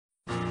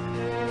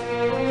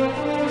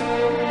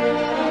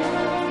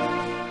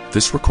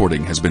This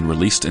recording has been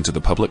released into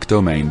the public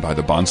domain by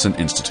the Bahnsen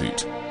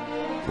Institute,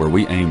 where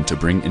we aim to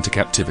bring into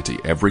captivity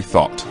every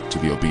thought to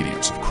the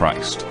obedience of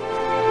Christ.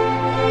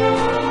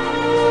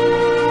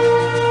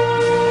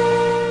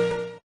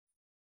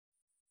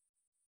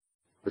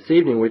 This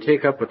evening we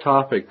take up a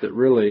topic that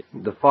really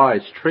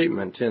defies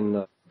treatment in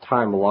the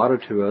time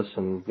allotted to us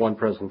in one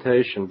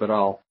presentation, but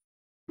I'll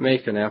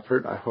make an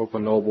effort, I hope a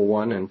noble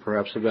one and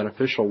perhaps a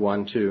beneficial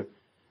one, to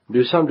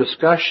do some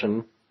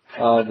discussion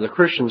of the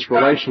Christian's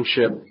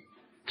relationship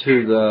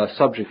to the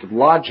subject of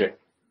logic.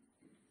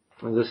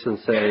 This is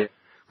a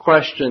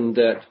question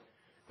that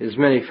is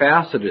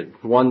many-faceted,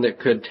 one that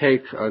could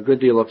take a good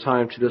deal of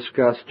time to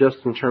discuss just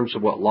in terms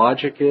of what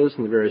logic is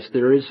and the various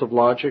theories of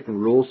logic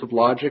and rules of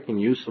logic and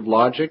use of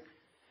logic,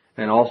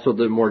 and also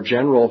the more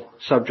general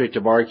subject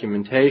of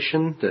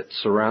argumentation that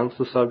surrounds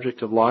the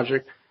subject of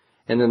logic,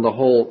 and then the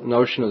whole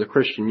notion of the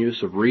Christian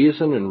use of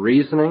reason and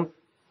reasoning,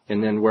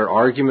 and then where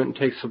argument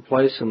takes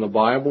place in the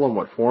Bible and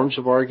what forms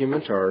of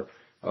argument are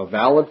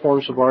valid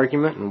forms of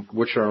argument and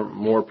which are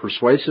more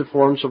persuasive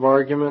forms of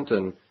argument.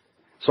 And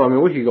so,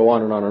 we could go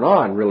on and on and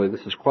on. Really,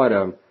 this is quite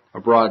a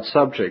broad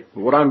subject.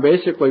 What I'm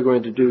basically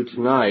going to do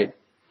tonight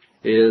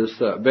is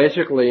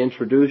basically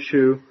introduce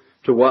you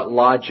to what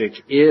logic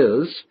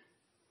is,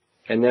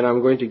 and then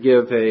I'm going to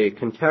give a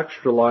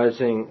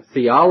contextualizing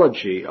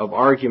theology of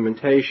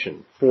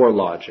argumentation for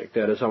logic.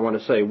 That is, I want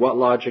to say what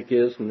logic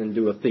is and then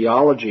do a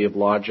theology of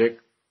logic.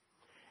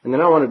 And then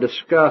I want to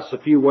discuss a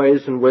few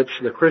ways in which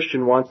the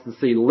Christian wants to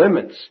see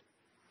limits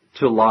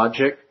to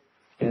logic.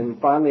 And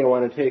finally, I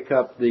want to take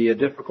up the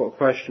difficult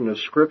question of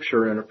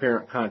Scripture and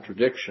apparent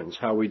contradictions,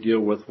 how we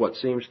deal with what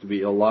seems to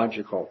be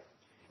illogical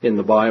in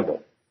the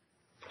Bible.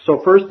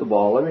 So first of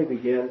all, let me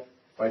begin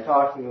by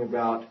talking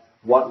about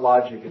what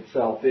logic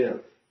itself is.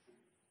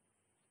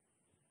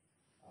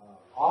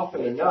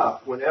 Often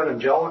enough, when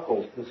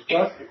evangelicals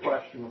discuss the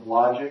question of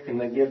logic and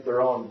they give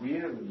their own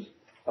views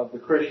of the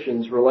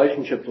Christian's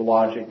relationship to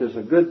logic, there's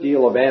a good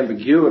deal of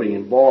ambiguity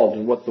involved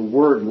in what the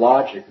word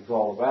logic is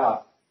all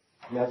about.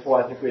 And that's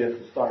why I think we have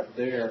to start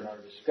there in our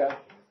discussion,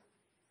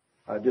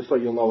 just so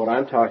you'll know what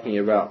I'm talking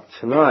about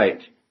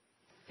tonight.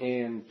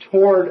 And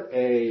toward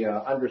a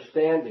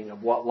understanding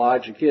of what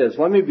logic is,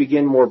 let me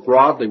begin more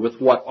broadly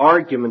with what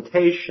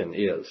argumentation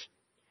is.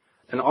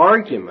 An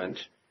argument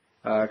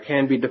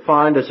can be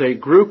defined as a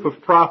group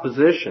of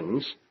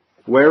propositions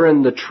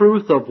wherein the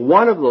truth of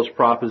one of those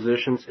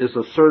propositions is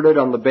asserted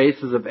on the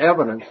basis of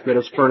evidence that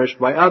is furnished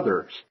by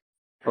others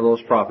for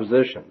those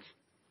propositions.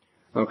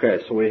 Okay,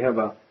 so we have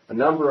a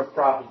number of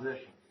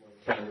propositions.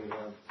 We have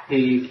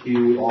P,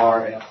 Q,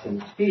 R, S,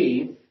 and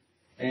T.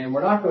 And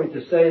we're not going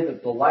to say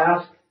that the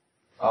last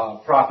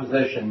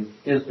proposition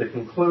is the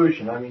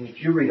conclusion.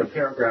 If you read a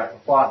paragraph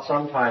of thought,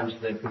 sometimes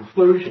the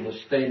conclusion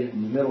is stated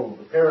in the middle of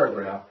the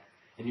paragraph,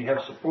 and you have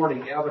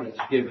supporting evidence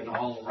given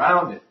all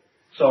around it.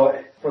 So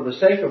for the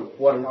sake of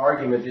what an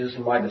argument is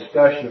in my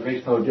discussion, it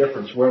makes no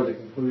difference where the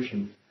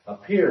conclusion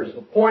appears.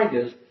 The point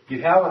is,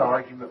 you have an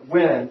argument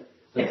when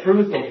the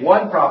truth of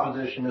one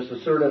proposition is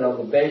asserted on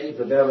the basis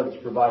of evidence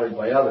provided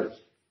by others.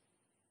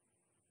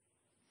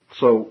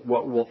 So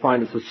what we'll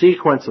find is a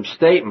sequence of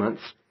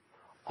statements.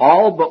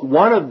 All but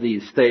one of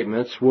these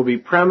statements will be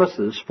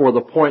premises for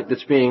the point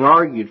that's being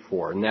argued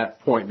for, and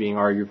that point being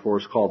argued for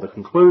is called the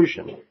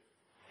conclusion.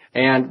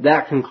 And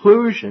that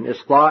conclusion is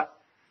thought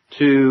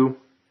to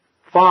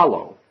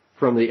follow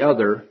from the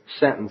other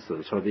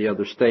sentences or the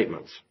other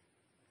statements.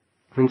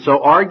 And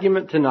so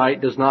argument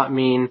tonight does not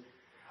mean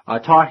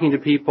talking to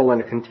people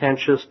in a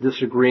contentious,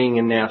 disagreeing,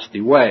 and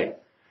nasty way.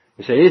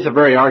 You say, he's a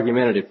very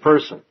argumentative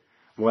person.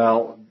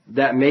 Well,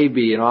 that may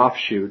be an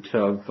offshoot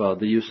of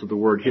the use of the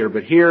word here,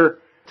 but here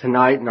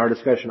tonight in our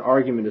discussion,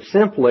 argument is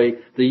simply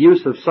the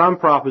use of some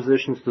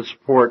propositions to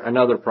support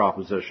another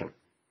proposition.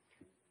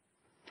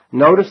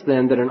 Notice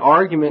then that an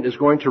argument is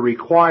going to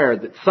require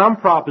that some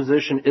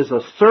proposition is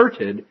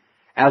asserted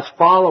as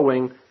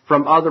following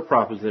from other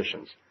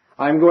propositions.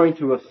 I'm going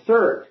to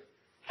assert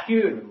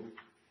Q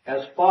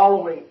as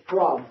following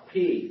from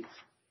P.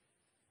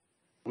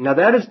 Now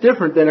that is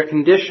different than a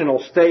conditional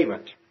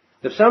statement.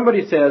 If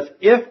somebody says,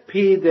 if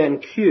P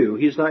then Q,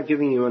 he's not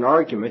giving you an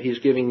argument, he's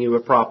giving you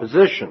a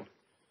proposition.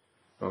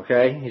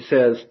 Okay? He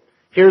says,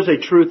 here's a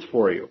truth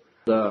for you.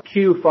 The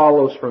Q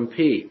follows from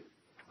P.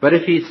 But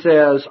if he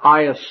says,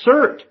 I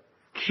assert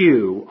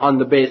Q on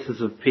the basis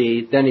of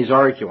P, then he's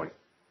arguing.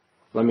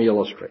 Let me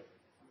illustrate.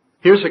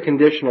 Here's a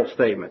conditional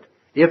statement.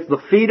 If the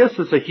fetus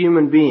is a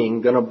human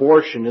being, then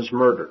abortion is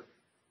murder.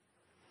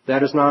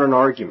 That is not an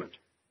argument.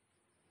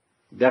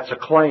 That's a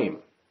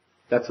claim.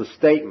 That's a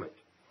statement.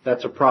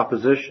 That's a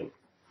proposition.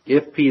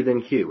 If P,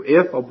 then Q.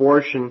 If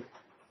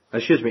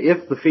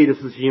the fetus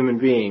is a human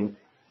being,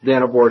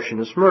 then abortion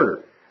is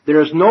murder.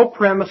 There is no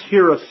premise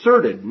here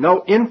asserted,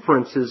 no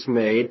inference is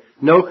made,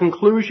 no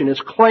conclusion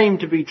is claimed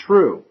to be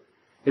true.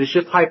 It is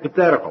just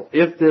hypothetical.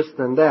 If this,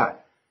 then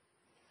that.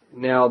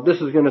 Now, this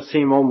is going to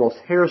seem almost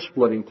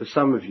hair-splitting to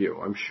some of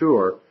you, I'm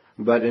sure,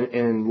 but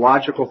in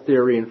logical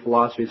theory and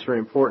philosophy, it's very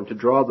important to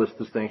draw this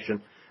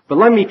distinction. But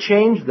let me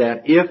change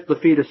that, if the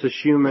fetus is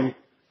human,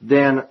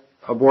 then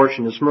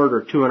abortion is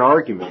murder to an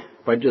argument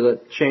by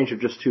the change of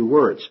just 2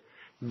 words.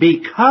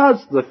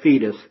 Because the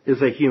fetus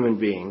is a human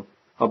being,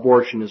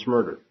 abortion is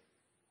murder.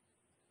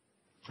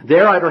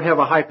 There I don't have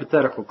a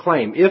hypothetical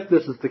claim. If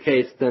this is the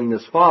case, then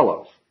this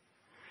follows.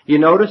 You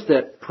notice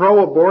that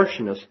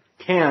pro-abortionists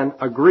can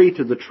agree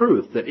to the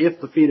truth that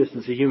if the fetus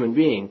is a human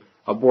being,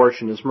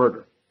 abortion is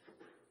murder.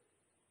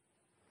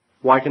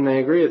 Why can they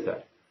agree with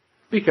that?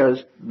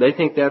 Because they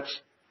think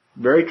that's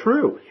very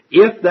true.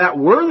 If that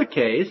were the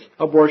case,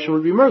 abortion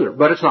would be murder.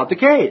 But it's not the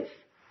case.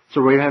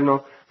 So we have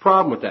no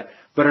problem with that.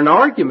 But an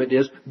argument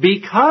is,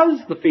 because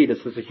the fetus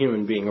is a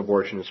human being,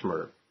 abortion is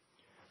murder.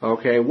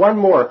 Okay, one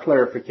more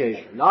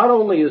clarification. Not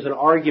only is an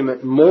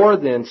argument more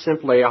than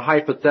simply a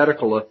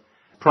hypothetical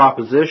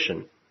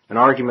proposition, an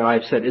argument,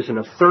 I've said, is an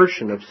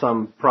assertion of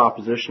some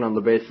proposition on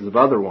the basis of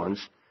other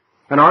ones,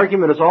 an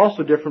argument is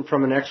also different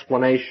from an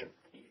explanation.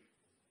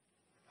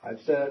 I've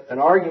said an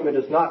argument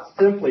is not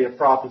simply a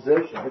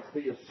proposition. It's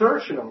the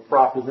assertion of a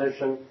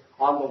proposition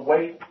on the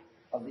weight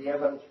of the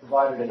evidence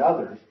provided in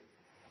others.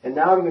 And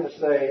now I'm going to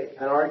say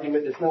an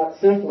argument is not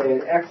simply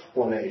an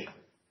explanation.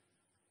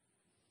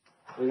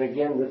 And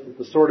again, this is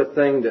the sort of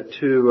thing that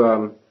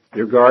to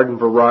your garden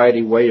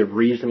variety way of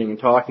reasoning and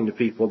talking to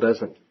people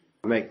doesn't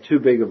make too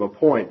big of a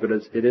point, but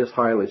it is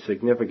highly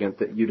significant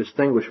that you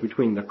distinguish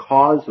between the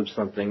cause of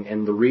something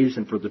and the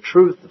reason for the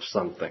truth of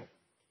something.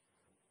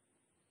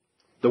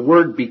 The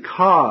word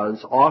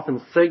because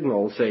often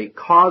signals a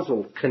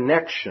causal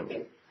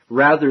connection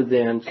rather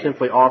than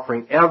simply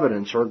offering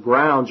evidence or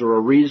grounds or a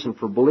reason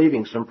for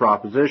believing some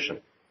proposition.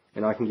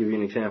 And I can give you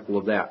an example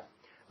of that.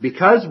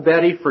 Because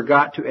Betty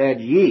forgot to add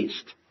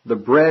yeast, the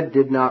bread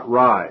did not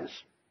rise.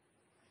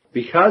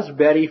 Because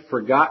Betty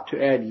forgot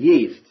to add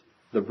yeast,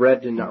 the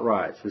bread did not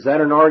rise. Is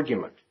that an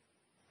argument?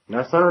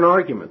 That's not an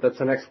argument.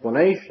 That's an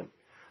explanation.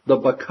 The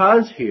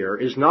because here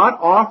is not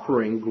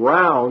offering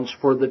grounds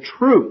for the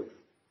truth.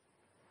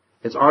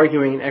 It's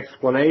arguing an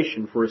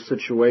explanation for a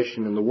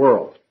situation in the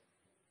world.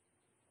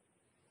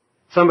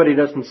 Somebody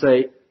doesn't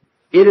say,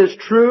 it is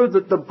true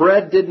that the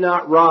bread did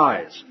not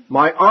rise.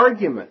 My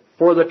argument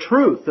for the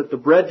truth that the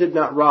bread did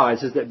not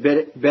rise is that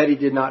Betty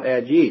did not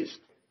add yeast.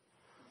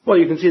 Well,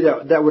 you can see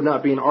that that would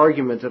not be an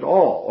argument at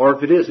all. Or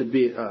if it is, it'd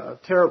be a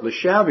terribly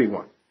shabby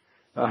one.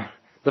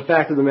 The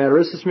fact of the matter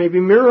is this may be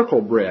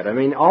miracle bread. I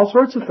mean, all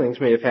sorts of things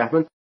may have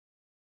happened.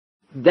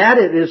 That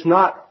it is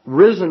not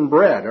risen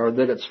bread or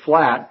that it's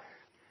flat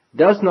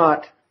does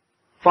not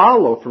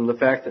follow from the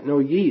fact that no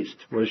yeast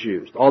was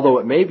used. Although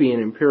it may be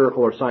an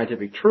empirical or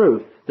scientific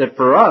truth that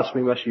for us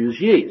we must use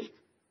yeast.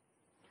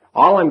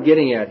 All I'm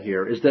getting at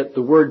here is that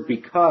the word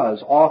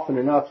because often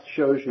enough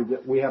shows you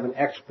that we have an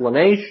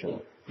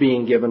explanation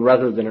being given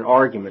rather than an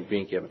argument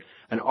being given.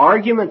 An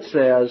argument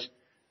says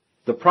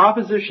the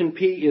proposition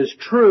P is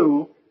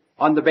true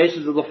on the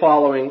basis of the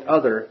following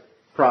other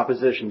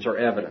propositions or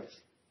evidence.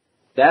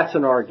 That's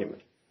an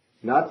argument.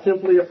 Not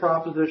simply a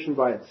proposition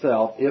by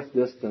itself, if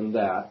this then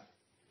that.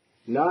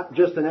 Not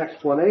just an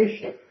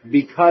explanation,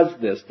 because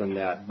this then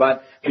that.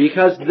 But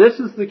because this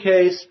is the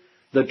case,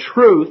 the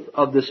truth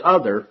of this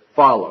other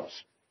follows.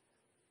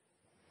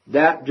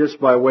 That just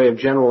by way of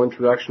general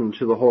introduction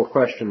to the whole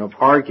question of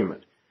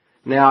argument.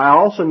 Now, I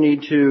also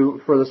need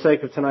to, for the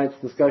sake of tonight's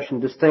discussion,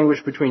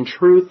 distinguish between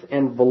truth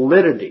and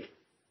validity.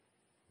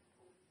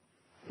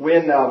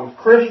 When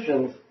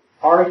Christians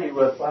argue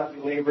with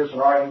unbelievers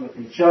and argue with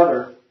each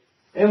other,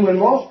 and when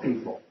most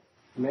people,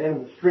 a man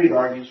in the street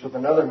argues with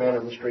another man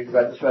in the street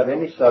about just about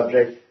any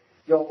subject,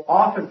 you'll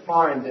often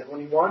find that when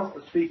he wants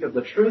to speak of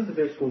the truth of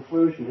his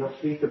conclusion, he'll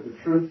speak of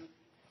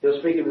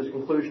his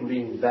conclusion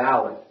being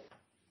valid.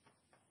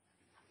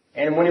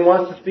 And when he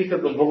wants to speak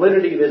of the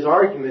validity of his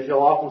argument, he'll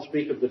often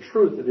speak of the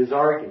truth of his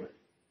argument.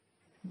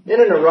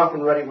 And in a rough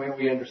and ready way,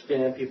 we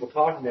understand people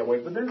talking that way,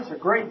 but there's a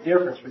great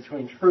difference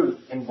between truth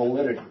and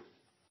validity.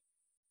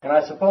 And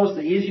I suppose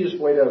the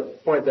easiest way to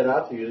point that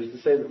out to you is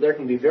to say that there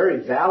can be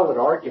very valid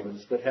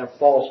arguments that have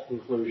false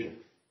conclusions.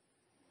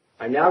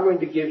 I'm now going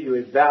to give you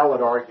a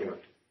valid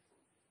argument.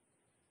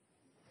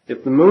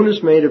 If the moon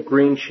is made of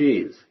green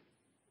cheese,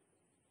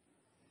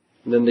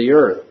 then the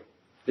earth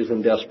is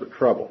in desperate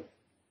trouble.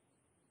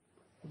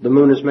 The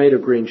moon is made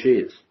of green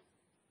cheese.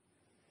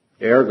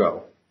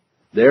 Ergo,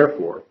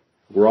 therefore,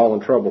 we're all in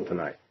trouble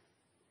tonight.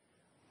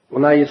 Well,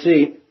 now you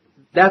see,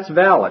 that's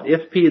valid.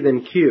 If P,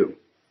 then Q.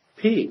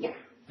 P,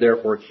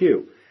 therefore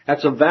Q.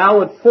 That's a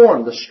valid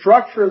form. The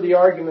structure of the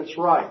argument's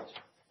right.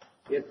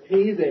 If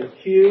P, then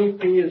Q.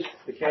 P is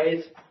the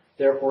case,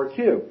 therefore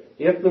Q.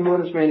 If the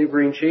moon is made of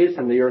green cheese,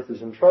 then the earth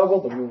is in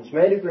trouble. The moon is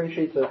made of green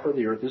cheese, therefore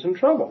the earth is in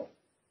trouble.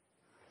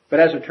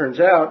 But as it turns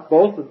out,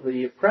 both of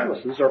the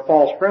premises are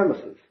false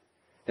premises.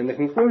 And the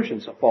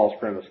conclusion's a false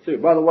premise, too.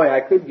 By the way,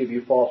 I could give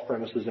you false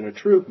premises and a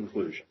true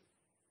conclusion.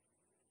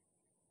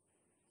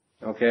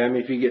 Okay, I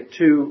mean, if you get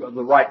two of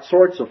the right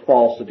sorts of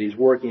falsities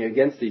working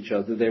against each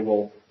other, they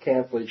will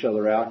cancel each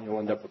other out and you'll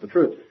end up with the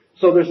truth.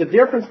 So there's a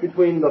difference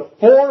between the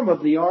form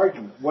of the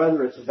argument,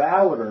 whether it's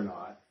valid or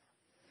not,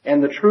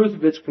 and the truth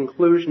of its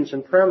conclusions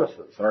and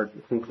premises, or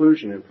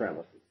conclusion and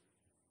premises.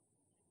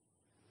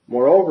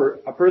 Moreover,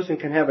 a person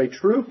can have a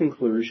true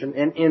conclusion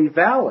and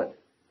invalid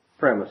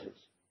premises.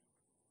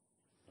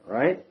 All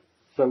right?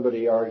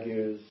 Somebody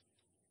argues,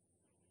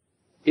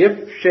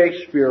 if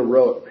Shakespeare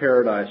wrote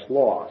Paradise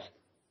Lost,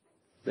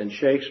 then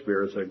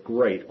Shakespeare is a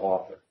great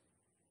author.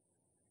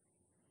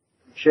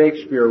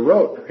 Shakespeare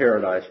wrote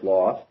Paradise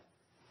Lost,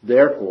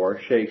 therefore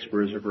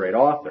Shakespeare is a great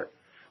author.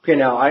 Okay,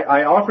 now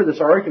I offer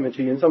this argument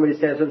to you and somebody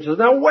stands up and says,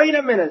 now wait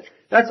a minute,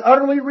 that's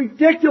utterly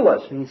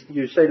ridiculous. And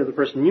you say to the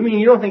person, you mean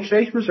you don't think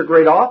Shakespeare's a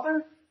great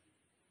author?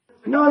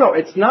 No,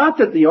 it's not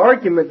that the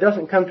argument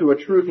doesn't come to a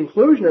true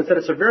conclusion, it's that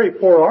it's a very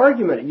poor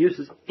argument. It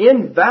uses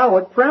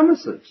invalid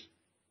premises.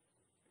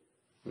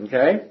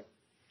 Okay?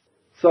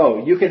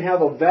 So, you can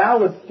have a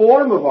valid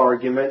form of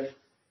argument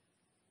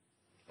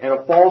and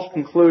a false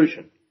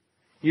conclusion.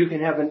 You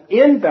can have an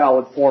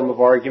invalid form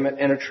of argument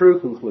and a true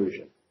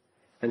conclusion.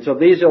 And so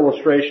these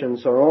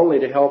illustrations are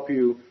only to help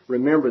you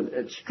remember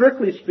that,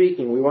 strictly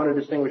speaking, we want to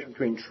distinguish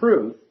between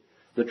truth,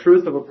 the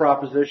truth of a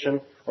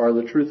proposition or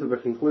the truth of a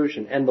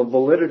conclusion, and the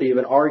validity of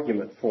an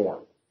argument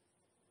form.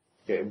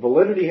 Okay,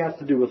 validity has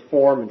to do with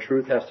form and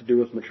truth has to do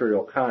with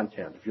material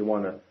content, if you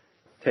want to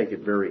take it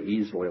very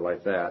easily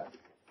like that.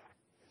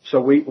 So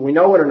we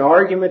know what an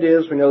argument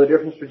is. We know the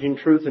difference between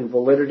truth and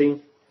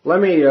validity. Let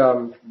me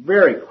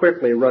very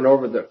quickly run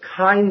over the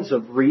kinds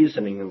of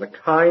reasoning and the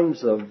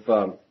kinds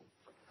of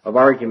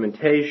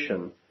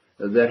argumentation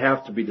that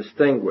have to be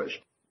distinguished.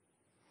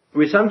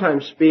 We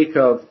sometimes speak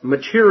of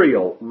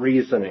material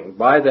reasoning.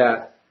 By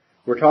that,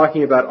 we're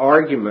talking about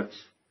arguments.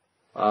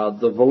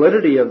 The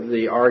validity of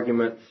the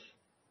arguments,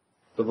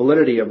 the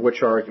validity of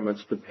which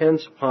arguments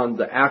depends upon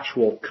the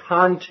actual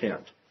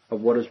content of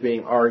what is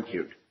being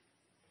argued.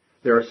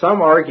 There are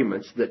some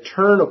arguments that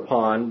turn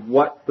upon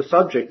what the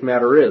subject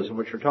matter is and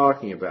what you're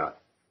talking about.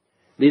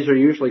 These are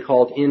usually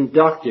called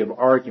inductive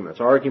arguments,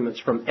 arguments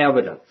from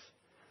evidence.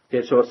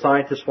 Okay, so a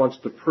scientist wants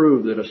to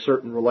prove that a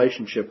certain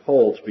relationship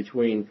holds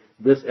between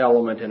this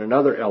element and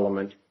another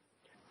element.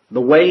 The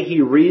way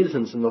he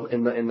reasons in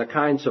the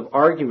kinds of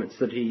arguments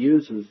that he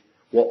uses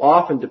will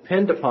often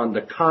depend upon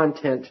the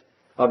content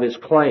of his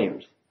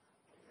claims.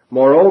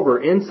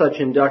 Moreover, in such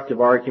inductive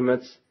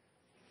arguments,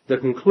 the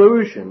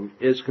conclusion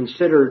is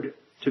considered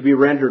to be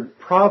rendered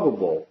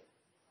probable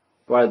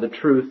by the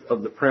truth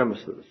of the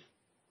premises.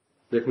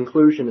 The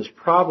conclusion is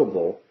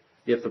probable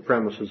if the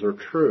premises are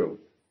true.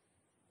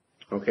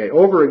 Okay,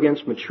 over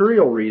against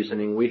material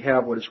reasoning, we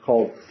have what is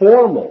called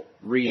formal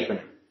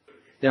reasoning.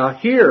 Now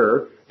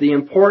here, the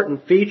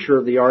important feature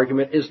of the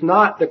argument is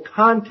not the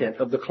content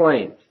of the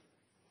claims,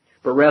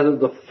 but rather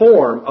the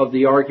form of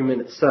the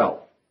argument itself.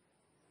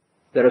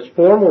 That is,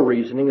 formal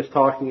reasoning is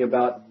talking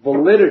about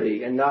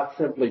validity and not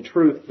simply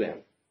truth then.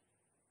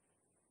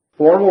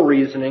 Formal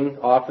reasoning,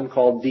 often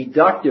called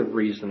deductive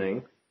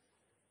reasoning,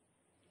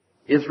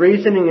 is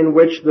reasoning in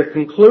which the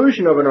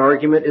conclusion of an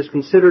argument is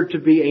considered to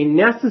be a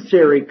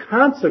necessary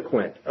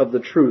consequent of the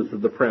truth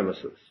of the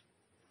premises.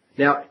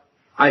 Now,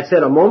 I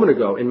said a moment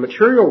ago, in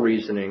material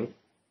reasoning,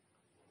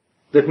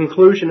 the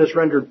conclusion is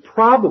rendered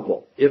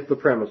probable if the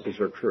premises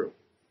are true,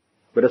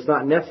 but it's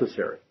not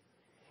necessary.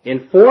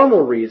 In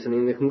formal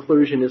reasoning, the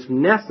conclusion is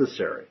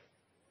necessary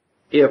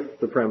if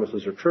the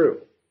premises are true.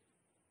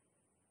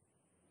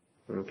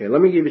 Okay,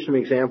 let me give you some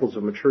examples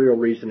of material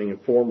reasoning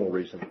and formal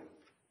reasoning.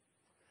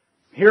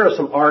 Here are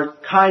some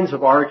kinds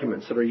of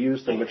arguments that are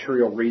used in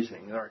material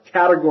reasoning. There are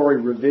category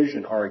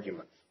revision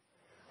arguments.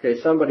 Okay,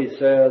 somebody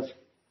says,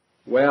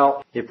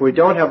 well, if we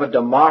don't have a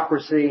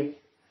democracy,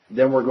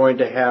 then we're going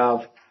to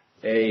have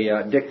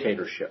a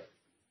dictatorship.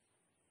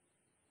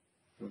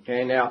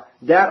 Okay, now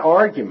that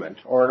argument,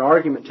 or an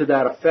argument to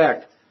that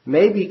effect,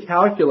 may be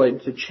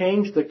calculated to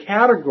change the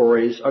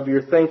categories of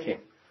your thinking,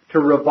 to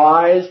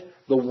revise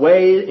the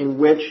way in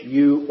which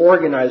you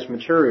organize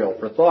material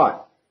for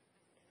thought.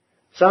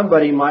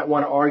 Somebody might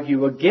want to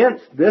argue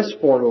against this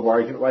form of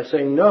argument by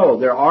saying, no,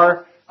 there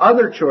are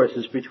other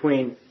choices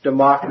between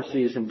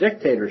democracies and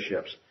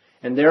dictatorships,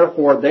 and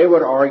therefore they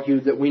would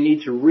argue that we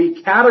need to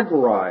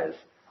recategorize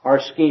our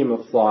scheme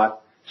of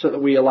thought so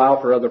that we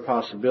allow for other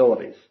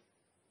possibilities.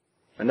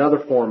 Another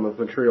form of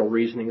material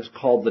reasoning is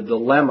called the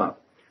dilemma.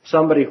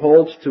 Somebody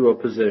holds to a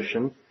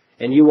position,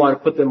 and you want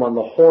to put them on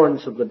the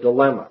horns of the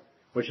dilemma,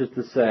 which is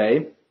to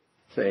say,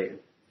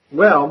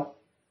 well,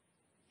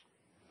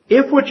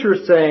 if what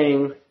you're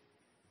saying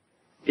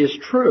is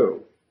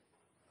true,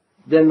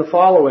 then the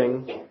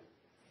following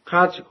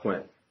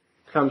consequent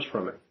comes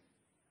from it.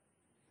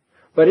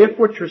 But if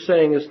what you're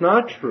saying is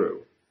not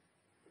true,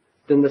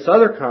 then this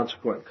other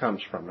consequent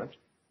comes from it.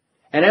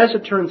 And as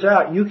it turns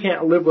out, you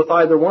can't live with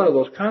either one of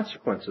those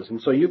consequences, and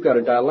so you've got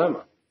a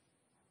dilemma.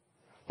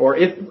 Or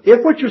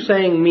if what you're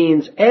saying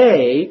means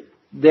A,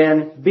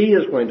 then B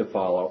is going to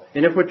follow.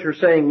 And if what you're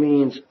saying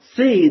means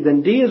C,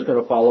 then D is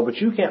going to follow, but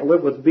you can't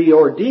live with B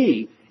or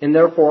D, and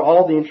therefore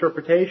all the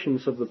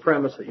interpretations of the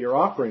premise that you're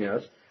offering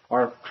us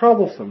are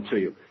troublesome to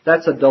you.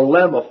 That's a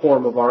dilemma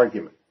form of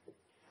argument.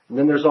 And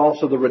then there's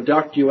also the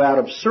reductio ad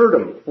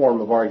absurdum form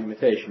of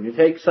argumentation. You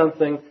take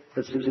something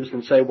that's used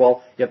and say,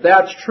 well, if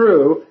that's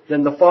true,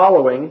 then the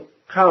following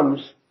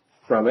comes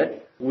from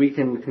it, we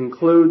can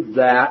conclude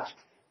that,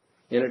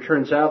 and it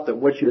turns out that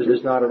what you do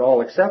is not at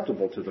all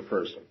acceptable to the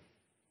person.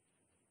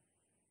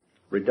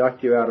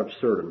 Reductio ad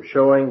absurdum,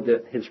 showing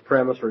that his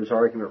premise or his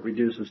argument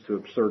reduces to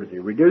absurdity.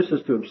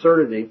 Reduces to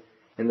absurdity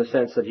in the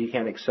sense that he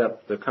can't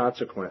accept the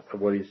consequence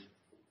of what he's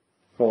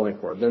falling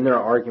for. Then there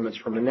are arguments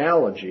from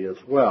analogy as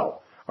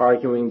well,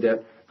 arguing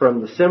that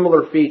from the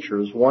similar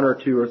features, one or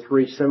two or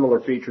three similar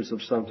features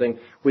of something,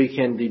 we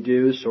can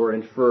deduce or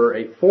infer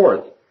a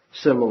fourth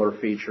similar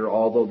feature,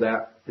 although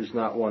that is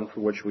not one for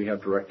which we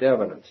have direct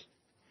evidence.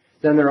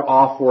 Then there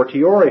are a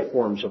fortiori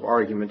forms of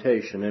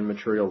argumentation in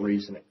material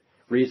reasoning.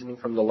 Reasoning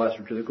from the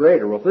lesser to the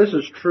greater. Well, if this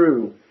is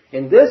true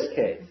in this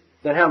case,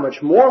 then how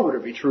much more would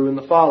it be true in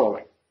the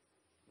following?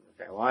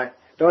 Okay, well, I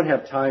don't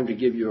have time to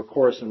give you a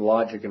course in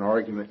logic and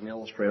argument and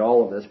illustrate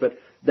all of this, but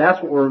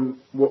that's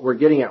what we're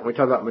getting at when we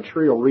talk about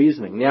material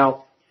reasoning.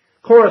 Now,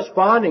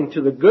 corresponding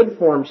to the good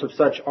forms of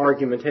such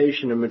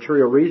argumentation and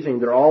material reasoning,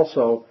 there are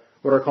also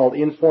what are called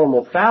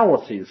informal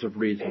fallacies of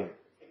reasoning.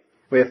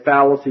 We have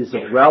fallacies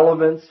of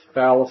relevance,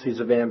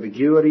 fallacies of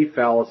ambiguity,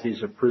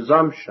 fallacies of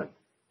presumption.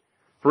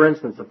 For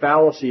instance, the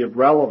fallacy of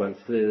relevance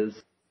is,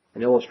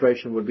 an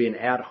illustration would be an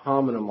ad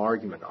hominem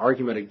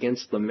argument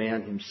against the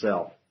man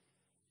himself.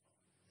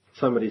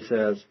 Somebody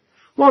says,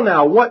 well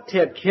now, what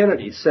Ted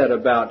Kennedy said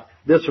about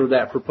this or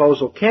that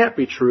proposal can't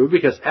be true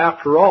because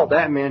after all,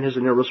 that man has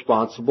an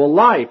irresponsible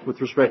life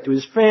with respect to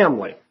his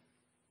family.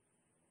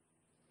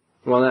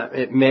 Well,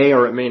 it may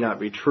or it may not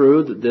be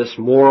true that this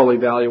moral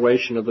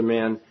evaluation of the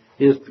man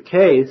is the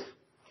case.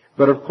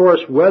 But of course,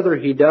 whether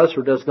he does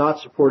or does not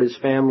support his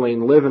family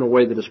and live in a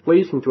way that is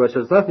pleasing to us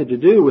has nothing to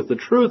do with the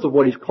truth of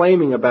what he's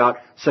claiming about,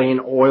 say,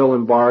 an oil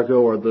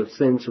embargo or the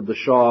sins of the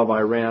Shah of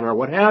Iran or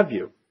what have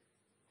you.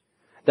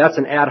 That's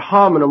an ad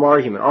hominem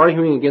argument,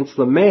 arguing against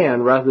the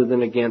man rather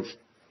than against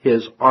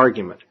his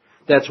argument.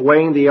 That's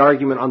weighing the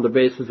argument on the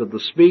basis of the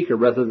speaker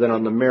rather than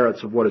on the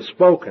merits of what is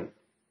spoken.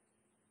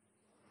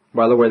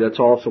 By the way, that's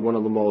also one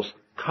of the most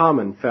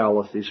common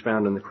fallacies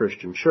found in the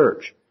Christian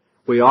church.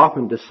 We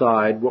often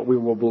decide what we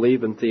will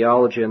believe in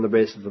theology on the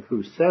basis of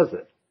who says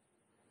it,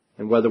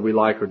 and whether we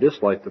like or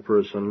dislike the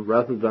person,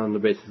 rather than on the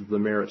basis of the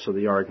merits of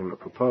the argument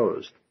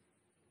proposed.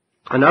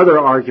 Another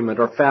argument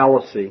or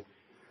fallacy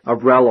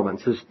of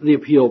relevance is the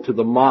appeal to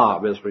the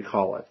mob, as we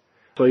call it.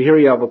 So here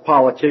you have a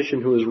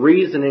politician who is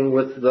reasoning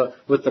with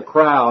the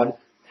crowd,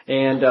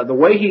 and the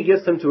way he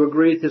gets them to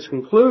agree with his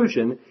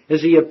conclusion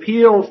is he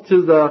appeals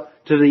to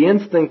the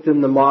instinct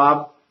in the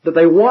mob that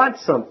they want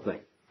something.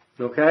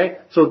 Okay?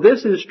 So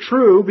this is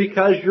true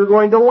because you're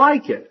going to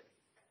like it.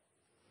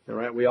 All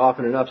right? We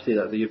often enough see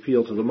that. The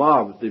appeal to the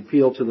mob, the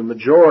appeal to the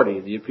majority,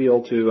 the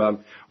appeal to,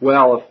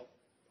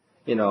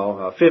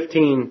 if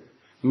 15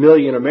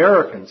 million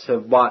Americans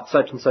have bought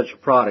such and such a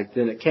product,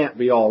 then it can't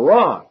be all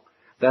wrong.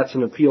 That's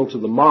an appeal to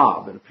the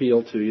mob, an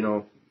appeal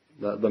to,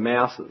 the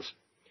masses.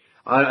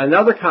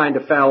 Another kind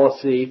of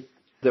fallacy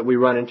that we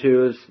run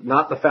into is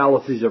not the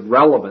fallacies of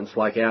relevance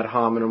like ad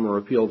hominem or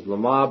appeal to the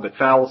mob, but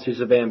fallacies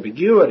of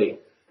ambiguity.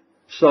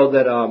 So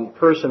that a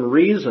person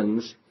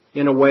reasons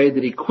in a way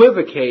that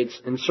equivocates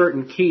in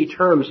certain key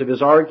terms of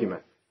his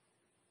argument.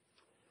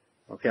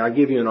 Okay, I'll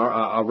give you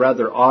a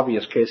rather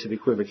obvious case of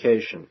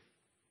equivocation.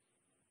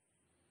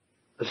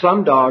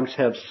 Some dogs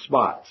have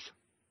spots.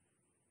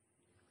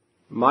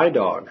 My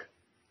dog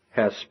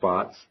has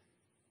spots.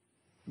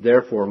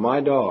 Therefore,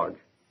 my dog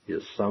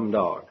is some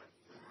dog.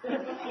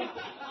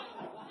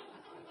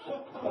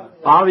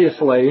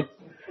 Obviously,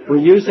 we're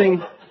using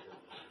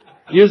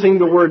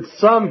the word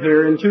some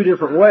here in two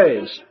different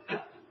ways.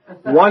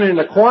 One in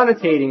a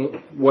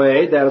quantitative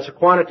way, that is a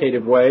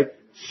quantitative way,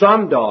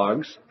 some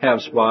dogs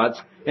have spots,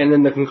 and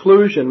in the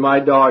conclusion, my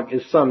dog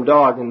is some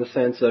dog in the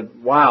sense of,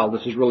 wow,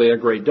 this is really a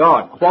great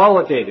dog.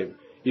 Qualitative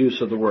use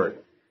of the word.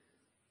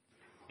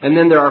 And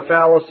then there are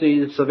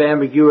fallacies of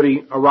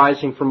ambiguity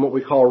arising from what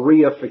we call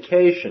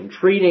reification,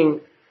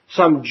 treating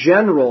some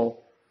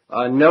general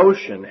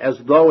notion as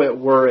though it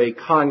were a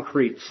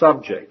concrete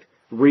subject.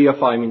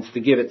 Reify means to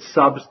give it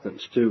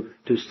substance, to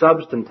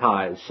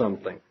substantize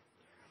something.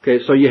 Okay,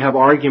 so you have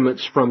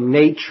arguments from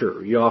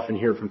nature. You often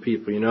hear from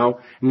people,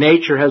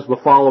 Nature has the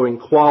following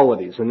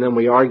qualities, and then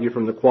we argue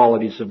from the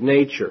qualities of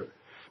nature.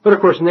 But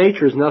of course,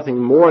 nature is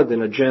nothing more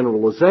than a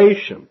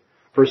generalization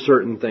for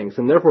certain things.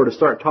 And therefore, to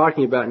start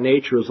talking about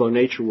nature as though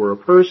nature were a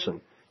person,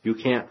 you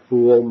can't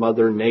fool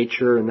Mother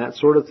Nature and that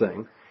sort of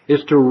thing,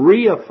 is to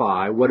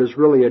reify what is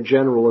really a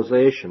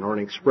generalization or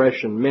an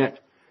expression meant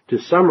to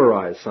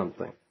summarize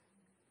something.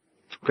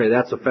 Okay,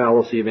 that's a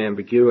fallacy of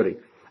ambiguity.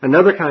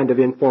 Another kind of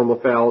informal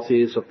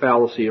fallacy is a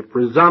fallacy of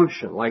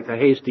presumption, like a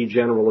hasty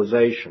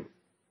generalization.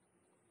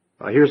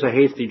 Here's a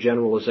hasty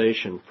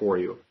generalization for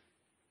you.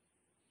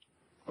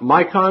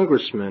 My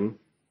congressman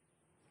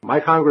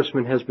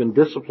has been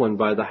disciplined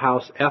by the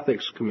House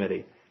Ethics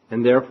Committee,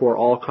 and therefore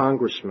all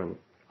congressmen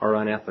are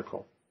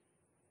unethical.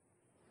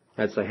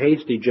 That's a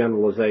hasty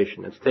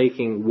generalization. It's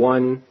taking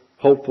one,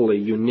 hopefully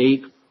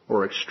unique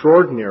or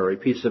extraordinary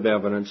piece of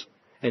evidence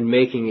and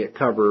making it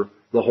cover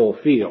the whole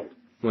field,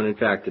 when in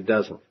fact it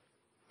doesn't.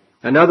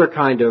 Another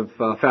kind of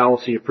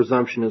fallacy of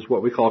presumption is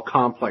what we call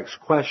complex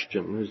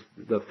question.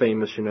 Is the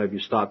famous, have you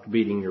stopped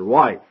beating your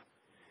wife?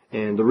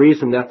 And the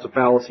reason that's a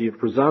fallacy of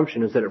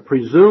presumption is that it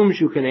presumes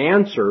you can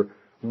answer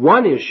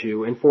one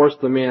issue and force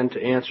the man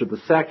to answer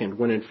the second,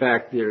 when in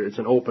fact it's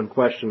an open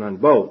question on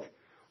both.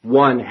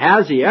 One,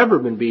 has he ever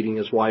been beating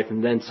his wife?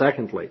 And then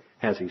secondly,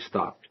 has he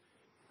stopped?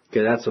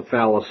 Okay, that's a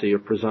fallacy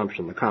of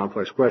presumption, the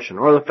complex question.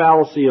 Or the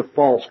fallacy of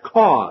false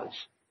cause.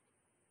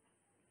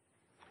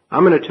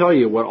 I'm going to tell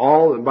you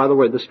by the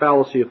way, this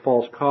fallacy of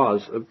false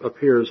cause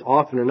appears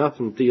often enough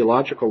in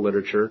theological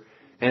literature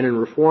and in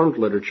Reformed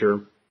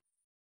literature,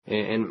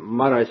 and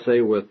might I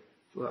say with,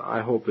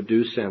 I hope, a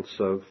due sense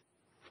of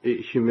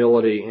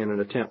humility and an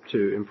attempt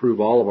to improve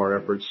all of our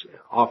efforts,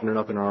 often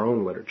enough in our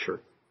own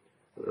literature.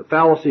 The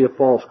fallacy of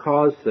false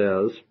cause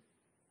says,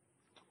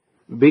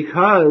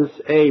 because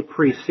A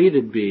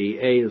preceded B,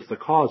 A is the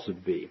cause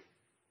of B.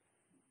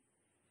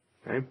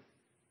 Okay?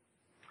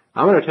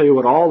 I'm going to tell you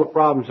what all the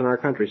problems in our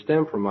country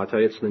stem from. I'll tell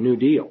you, it's the New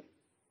Deal.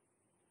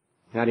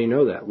 How do you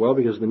know that? Well,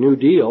 because the New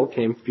Deal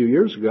came a few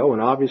years ago,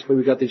 and obviously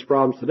we got these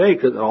problems today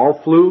because it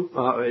all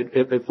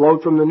it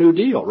flowed from the New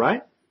Deal,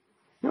 right?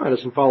 No, it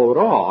doesn't follow at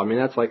all. I mean,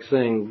 that's like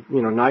saying,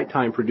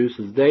 nighttime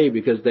produces day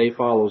because day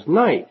follows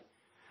night.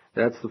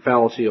 That's the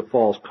fallacy of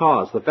false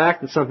cause. The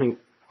fact that something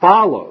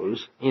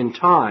follows in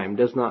time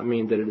does not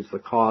mean that it is the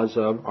cause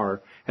of,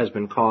 or has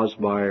been caused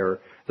by, or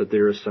that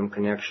there is some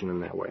connection in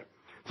that way.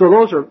 So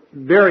those are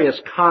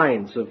various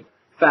kinds of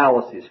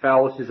fallacies.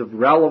 Fallacies of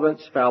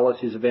relevance,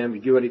 fallacies of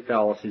ambiguity,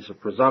 fallacies of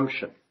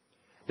presumption.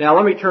 Now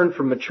let me turn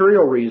from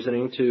material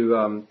reasoning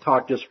to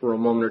talk just for a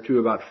moment or two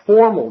about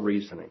formal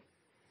reasoning,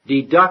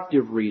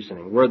 deductive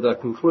reasoning, where the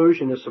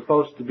conclusion is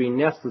supposed to be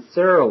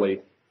necessarily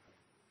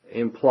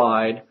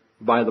implied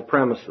by the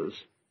premises.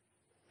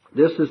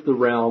 This is the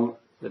realm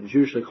that is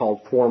usually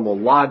called formal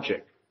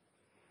logic.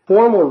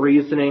 Formal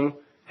reasoning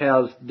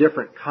has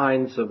different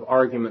kinds of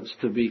arguments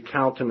to be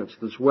countenanced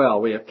as well.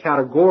 We have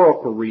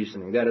categorical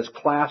reasoning, that is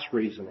class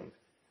reasoning,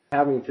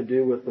 having to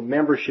do with the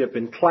membership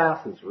in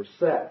classes or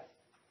sets.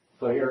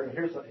 So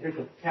here's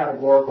a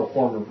categorical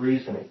form of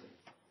reasoning.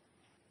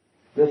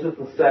 This is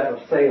the set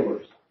of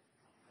sailors.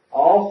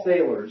 All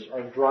sailors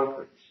are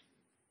drunkards.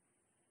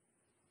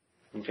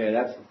 Okay,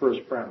 that's the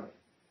first premise.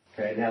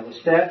 Okay, now the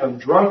set of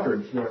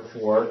drunkards,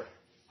 therefore,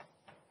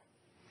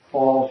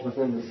 falls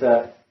within the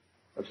set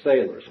of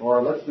sailors.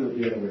 Or let's do it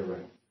the other way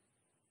around.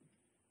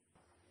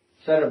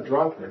 Set of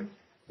drunkards,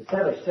 the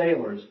set of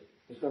sailors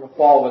is going to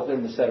fall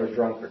within the set of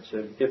drunkards.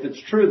 If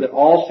it's true that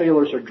all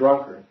sailors are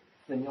drunkards,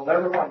 then you'll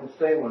never find a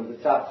sailor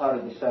that's outside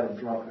of the set of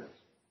drunkards.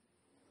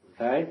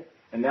 Okay?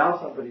 And now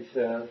somebody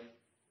says,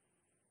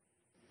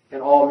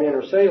 and all men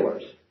are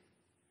sailors.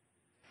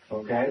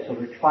 Okay? So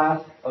the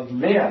class of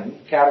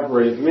men,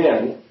 category of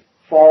men,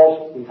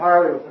 falls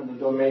entirely within the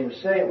domain of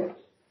sailors.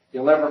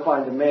 You'll never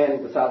find a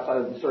man that's outside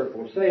of the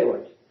circle of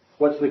sailors.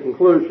 What's the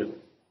conclusion?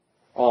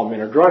 All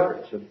men are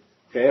drunkards.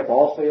 Okay, if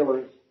all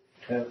sailors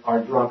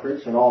are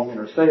drunkards and all men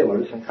are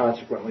sailors, and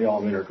consequently all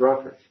men are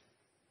drunkards.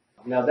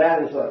 Now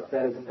that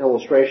is an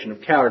illustration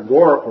of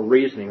categorical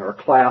reasoning or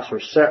class or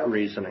set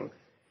reasoning.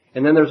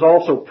 And then there's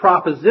also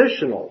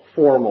propositional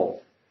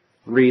formal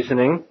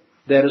reasoning,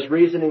 that is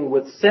reasoning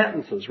with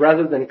sentences.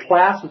 Rather than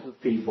classes of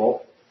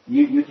people,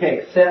 you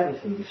take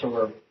sentences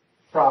or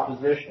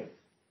propositions.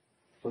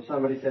 So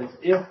somebody says,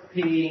 if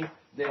P,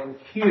 then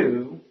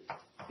Q,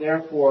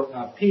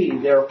 therefore P,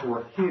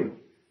 therefore Q.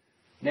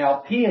 Now,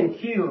 P and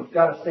Q have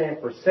got to stand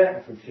for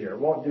sentences here. It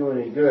won't do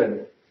any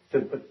good to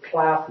put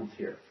classes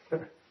here.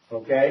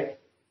 Okay?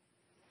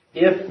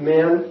 If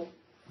men,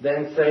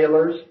 then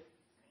sailors,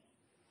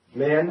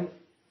 men,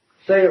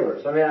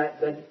 sailors. I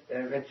mean,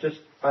 it's just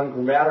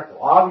ungrammatical.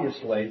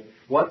 Obviously,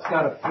 what's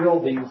got to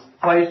fill these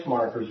place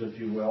markers, if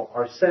you will,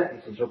 are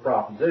sentences or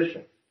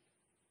propositions.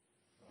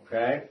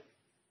 Okay?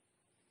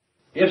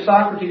 If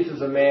Socrates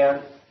is a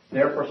man,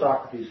 therefore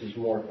Socrates is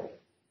mortal.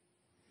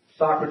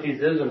 Socrates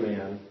is a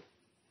man,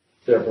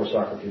 therefore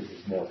Socrates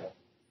is mortal.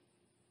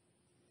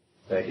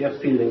 Okay,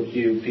 if P then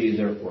Q, P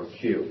therefore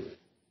Q.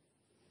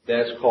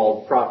 That's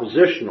called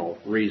propositional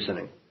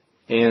reasoning.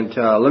 And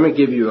let me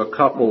give you a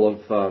couple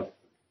of,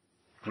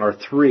 or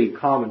three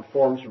common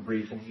forms of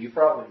reasoning. You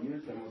probably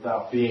use them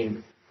without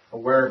being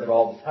aware of it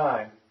all the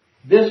time.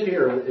 This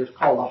here is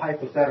called a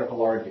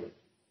hypothetical argument.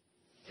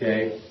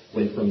 Okay,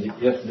 from the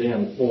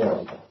if-then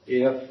form.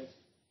 If,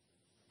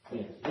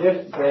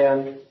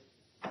 then,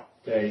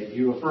 okay,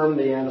 you affirm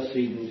the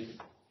antecedent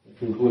and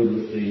conclude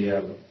with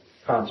the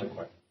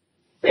consequent.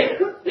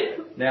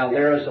 Now,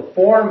 there is a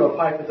form of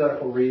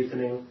hypothetical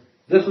reasoning.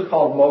 This is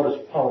called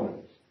modus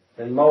ponens.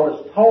 And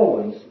modus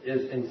tollens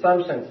is, in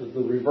some senses,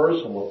 the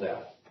reversal of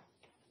that.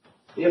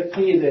 If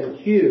P, then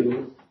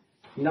Q,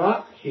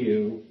 not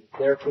Q,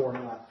 therefore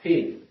not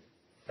P.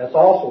 That's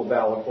also a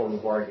valid form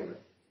of argument.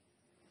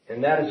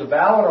 And that is a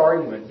valid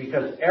argument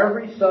because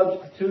every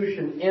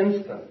substitution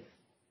instance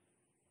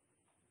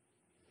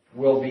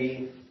will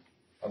be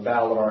a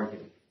valid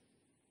argument.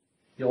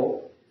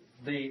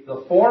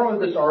 The form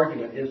of this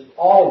argument is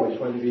always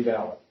going to be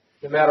valid.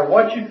 No matter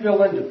what you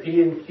fill into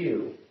P and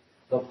Q,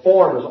 the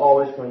form is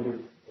always going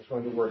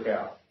to work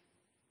out.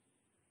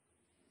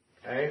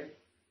 Okay?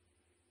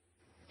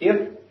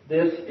 If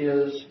this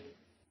is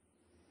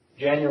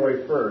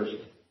January 1st,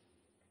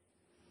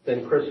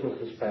 then Christmas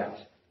is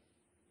past.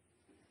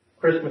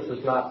 Christmas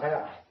is not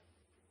past.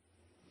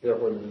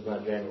 Therefore, this is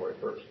not January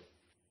 1st.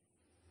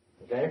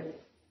 Okay?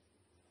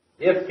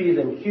 If P,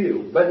 then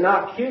Q, but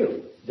not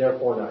Q,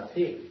 therefore not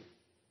P.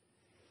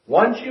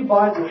 Once you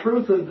buy the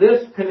truth of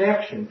this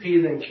connection,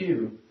 P then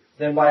Q,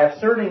 then by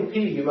asserting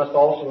P, you must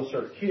also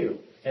assert Q.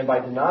 And by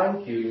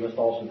denying Q, you must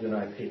also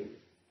deny P.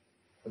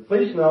 But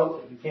please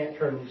note that you can't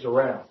turn these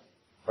around,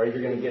 or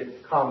you're going to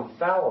get common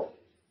fallacies.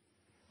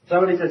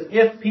 Somebody says,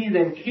 if P,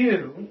 then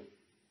Q,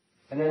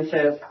 and then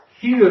says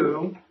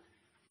Q,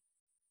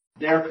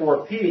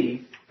 therefore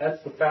P,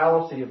 that's the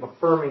fallacy of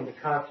affirming the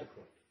consequent.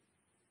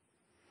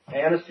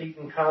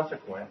 Antecedent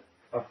consequent,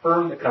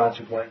 affirm the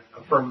consequent,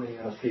 affirm the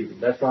antecedent.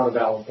 That's not a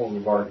valid form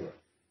of argument.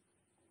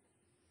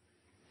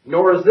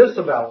 Nor is this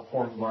a valid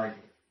form of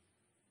argument.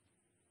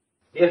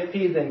 If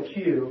P, then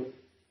Q.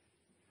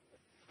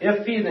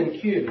 If P, then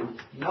Q,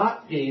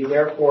 not P,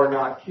 therefore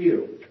not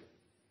Q.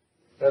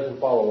 Doesn't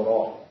follow at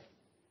all.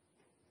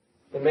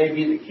 It may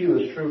be that Q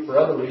is true for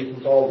other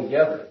reasons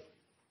altogether,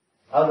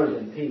 other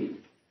than P.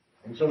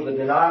 And so the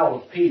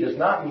denial of P does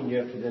not mean you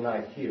have to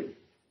deny Q.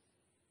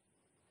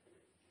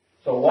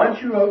 So once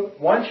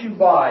you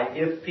buy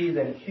if P,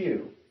 then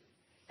Q,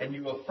 and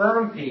you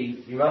affirm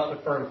P, you must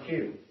affirm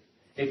Q.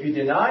 If you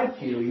deny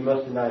Q, you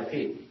must deny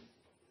P.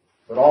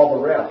 But all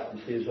the rest,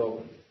 you see, is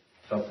open.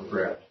 It's up for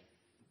grabs.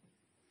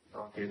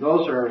 Okay,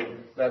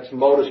 that's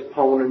modus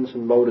ponens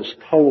and modus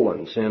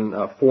tollens in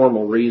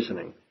formal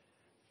reasoning.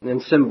 And then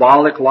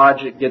symbolic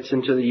logic gets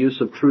into the use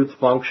of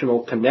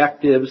truth-functional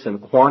connectives, and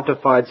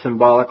quantified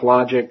symbolic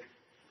logic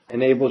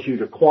enables you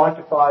to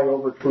quantify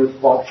over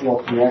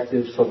truth-functional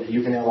connectives so that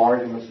you can have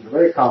arguments that are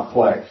very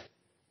complex.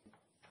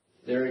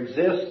 There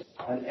exists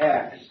an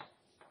X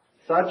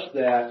such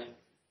that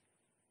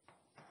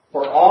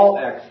for all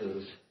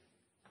X's,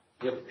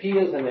 if P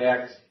is an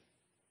X,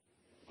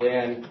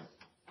 then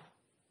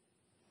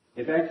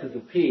if X is a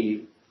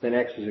P, then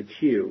X is a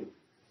Q.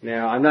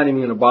 Now, I'm not even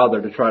going to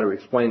bother to try to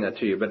explain that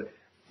to you, but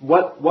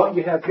what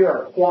you have here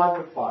are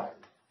quantifiers.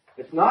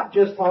 It's not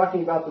just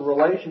talking about the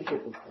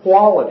relationship of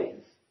qualities,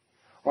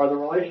 or the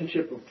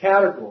relationship of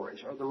categories,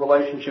 or the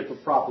relationship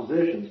of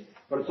propositions,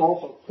 but it's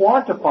also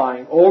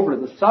quantifying over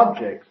the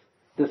subjects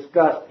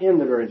discussed in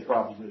the various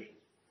propositions.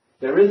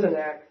 There is an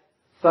X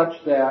such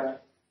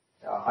that,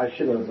 I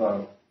should have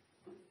done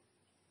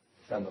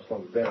this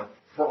one better.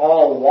 For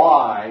all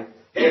Y,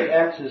 if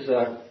X is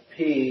a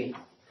P,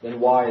 then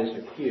Y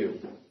is a Q.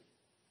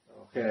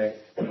 Okay?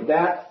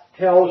 That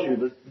tells you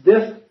that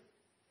this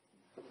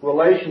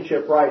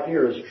relationship right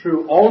here is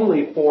true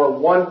only for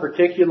one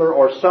particular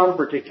or some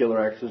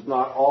particular X's,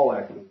 not all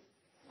X's.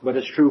 But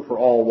it's true for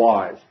all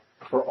Y's.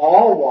 For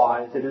all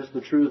Y's, it is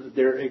the truth that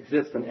there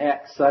exists an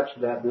X such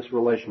that this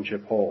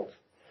relationship holds.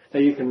 Now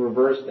you can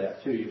reverse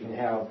that too. You can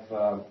have,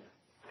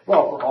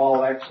 for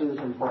all X's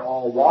and for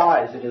all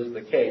Y's, it is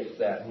the case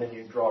that, and then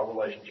you draw a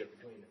relationship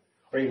between them.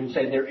 Or you can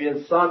say there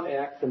is some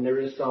X and there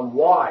is some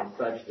Y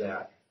such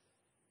that.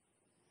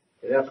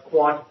 That's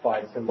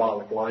quantified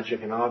symbolic logic,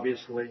 and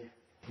obviously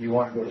you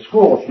want to go to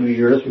school a few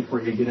years before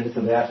you get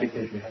into that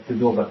because you have to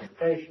build up your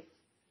patience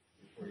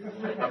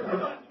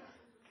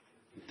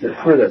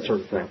for that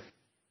sort of thing.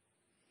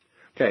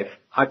 Okay,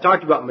 I've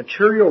talked about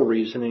material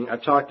reasoning,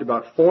 I've talked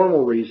about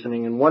formal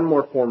reasoning, and one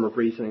more form of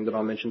reasoning that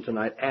I'll mention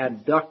tonight,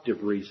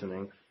 adductive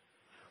reasoning,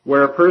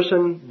 where a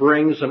person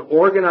brings an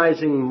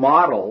organizing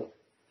model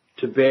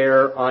to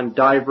bear on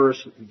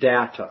diverse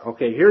data.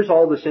 Okay, here's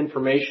all this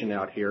information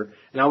out here,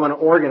 and I want to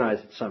organize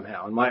it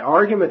somehow. And my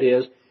argument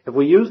is, if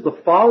we use the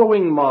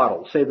following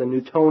model, say the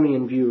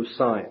Newtonian view of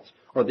science,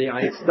 or the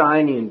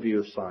Einsteinian view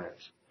of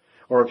science,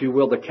 or if you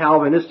will, the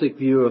Calvinistic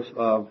view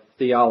of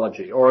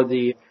theology, or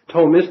the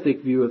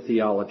Thomistic view of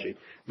theology,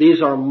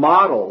 these are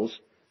models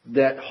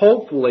that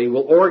hopefully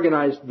will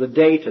organize the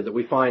data that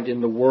we find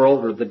in the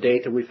world or the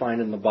data we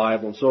find in the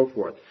Bible and so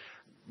forth.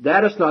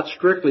 That is not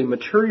strictly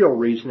material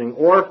reasoning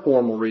or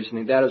formal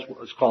reasoning. That is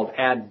what's called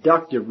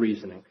adductive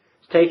reasoning.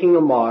 It's taking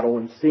a model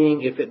and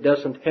seeing if it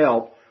doesn't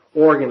help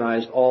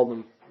organize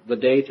all the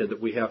data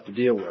that we have to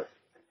deal with.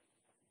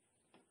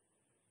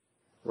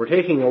 We're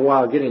taking a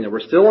while getting there. We're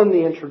still in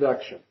the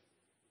introduction.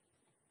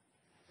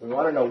 We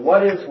want to know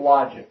what is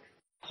logic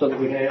so that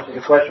we can answer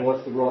the question,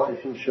 what's the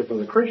relationship of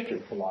the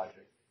Christian to logic?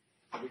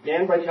 We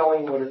began by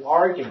telling you what an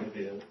argument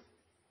is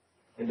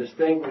and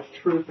distinguish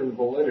truth and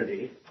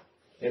validity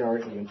in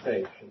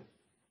argumentation.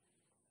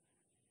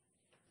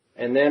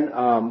 And then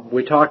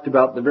we talked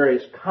about the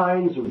various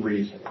kinds of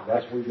reasoning.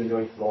 That's what we've been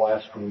doing for the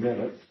last few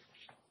minutes.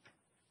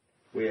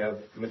 We have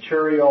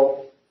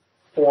material,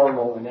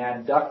 formal, and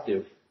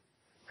adductive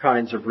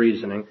kinds of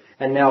reasoning.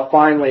 And now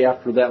finally,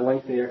 after that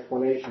lengthy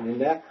explanation, in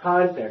that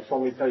context,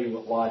 let me tell you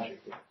what logic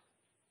is.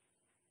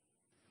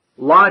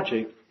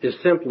 Logic is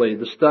simply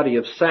the study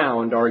of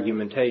sound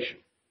argumentation.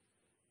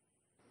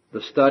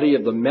 the study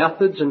of the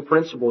methods and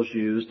principles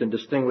used in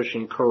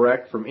distinguishing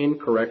correct from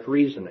incorrect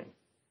reasoning.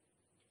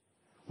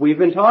 We've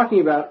been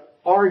talking about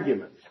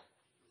arguments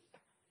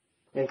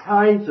and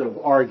kinds of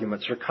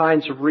arguments or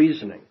kinds of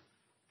reasoning.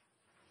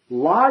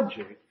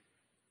 Logic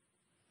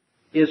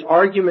is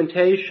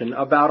argumentation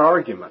about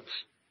arguments.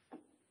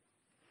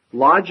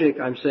 Logic,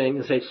 I'm saying,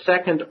 is a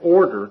second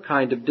order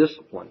kind of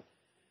discipline.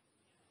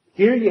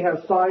 Here you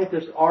have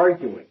scientists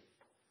arguing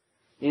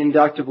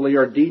inductively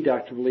or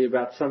deductively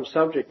about some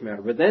subject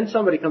matter. But then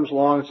somebody comes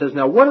along and says,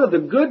 now what are the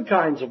good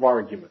kinds of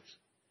arguments?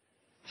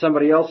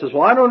 Somebody else says,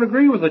 well, I don't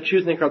agree with what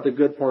you think are the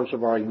good forms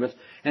of arguments.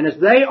 And as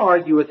they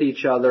argue with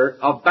each other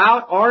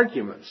about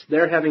arguments,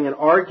 they're having an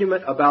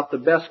argument about the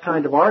best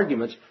kind of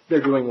arguments,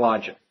 they're doing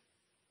logic.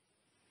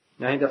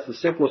 And I think that's the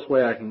simplest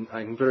way I can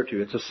put it to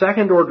you. It's a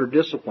second order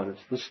discipline.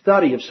 It's the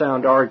study of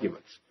sound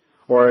arguments,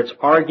 or it's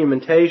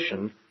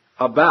argumentation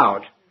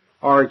about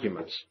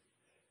arguments.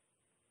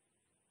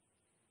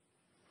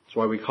 That's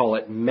why we call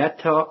it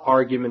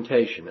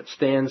meta-argumentation. It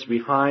stands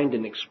behind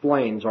and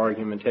explains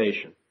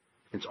argumentation.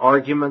 It's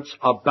arguments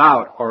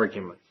about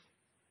arguments.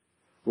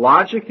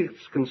 Logic is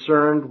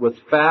concerned with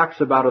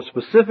facts about a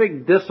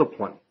specific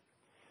discipline,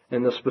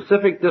 and the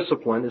specific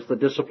discipline is the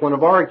discipline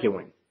of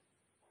arguing.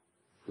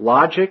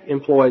 Logic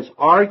employs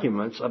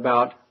arguments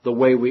about the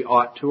way we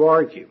ought to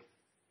argue.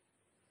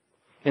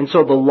 And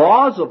so the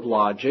laws of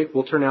logic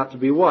will turn out to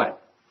be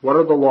what? What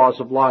are the laws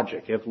of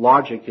logic? If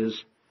logic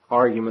is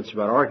arguments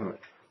about argument.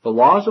 The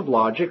laws of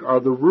logic are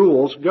the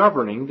rules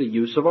governing the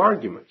use of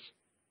arguments.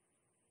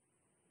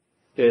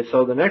 Okay,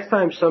 so the next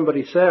time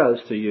somebody says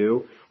to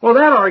you, well,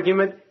 that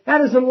argument,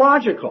 that isn't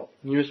logical.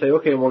 And you say,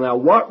 okay, well now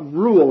what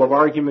rule of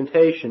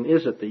argumentation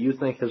is it that you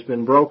think has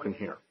been broken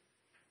here?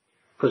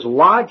 Because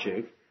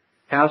logic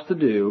has to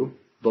do,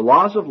 the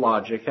laws of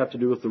logic have to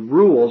do with the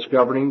rules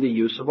governing the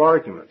use of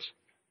arguments.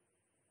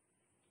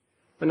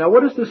 But now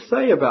what does this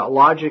say about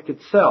logic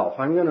itself?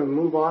 I'm going to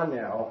move on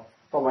now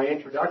from my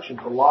introduction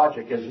to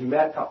logic as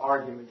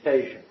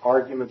meta-argumentation,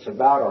 arguments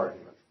about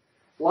arguments.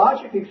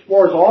 Logic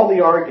explores all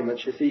the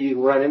arguments you see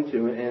you run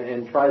into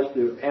and tries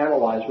to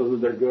analyze whether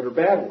they're good or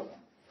bad ones.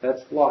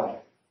 That's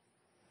logic.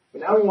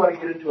 But now we want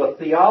to get into a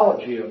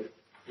theology of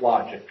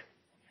logic.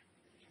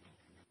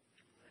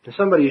 If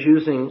somebody's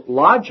using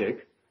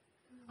logic,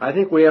 I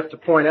think we have to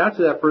point out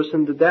to that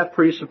person that that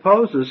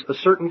presupposes a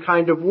certain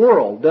kind of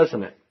world,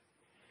 doesn't it?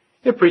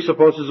 It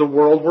presupposes a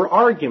world where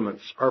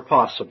arguments are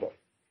possible.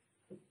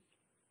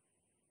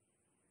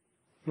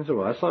 You say,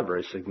 well, that's not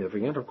very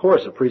significant. Of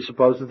course, it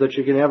presupposes that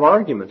you can have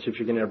arguments if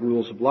you can have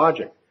rules of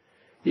logic.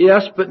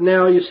 Yes, but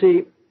now you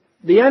see,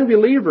 the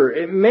unbeliever,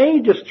 it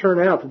may just turn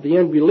out that the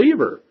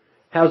unbeliever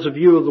has a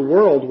view of the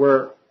world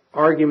where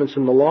arguments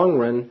in the long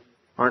run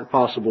aren't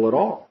possible at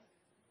all.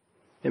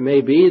 It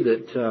may be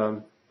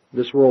that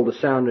this world is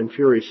sound and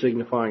fury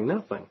signifying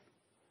nothing.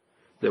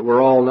 That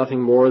we're all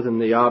nothing more than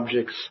the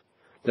objects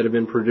that have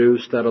been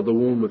produced out of the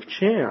womb of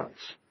chance.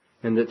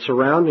 And that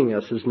surrounding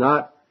us is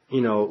not,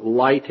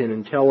 light and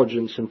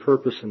intelligence and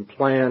purpose and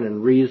plan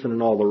and reason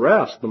and all the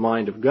rest, the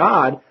mind of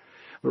God,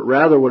 but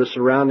rather what is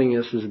surrounding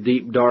us is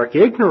deep, dark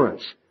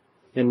ignorance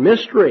and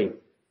mystery,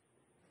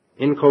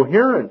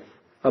 incoherence,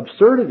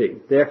 absurdity.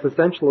 The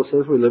existentialist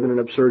says we live in an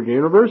absurd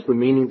universe. The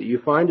meaning that you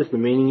find is the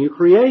meaning you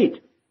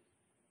create.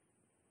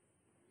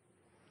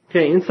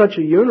 Okay, in such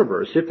a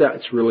universe, if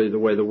that's really the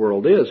way the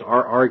world is,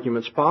 are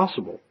arguments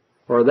possible?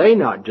 Or are they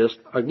not just,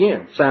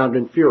 again, sound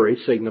and fury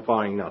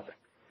signifying nothing?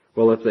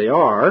 Well, if they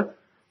are,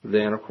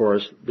 then, of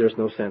course, there's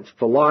no sense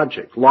to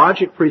logic.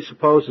 Logic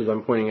presupposes,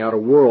 I'm pointing out, a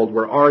world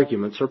where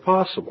arguments are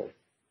possible.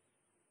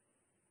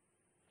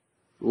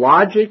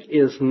 Logic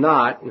is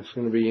not, it's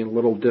going to be a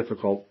little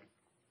difficult,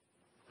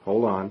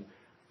 hold on,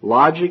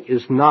 logic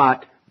is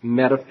not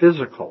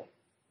metaphysical.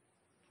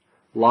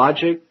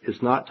 Logic is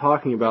not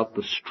talking about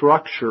the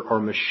structure or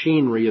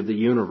machinery of the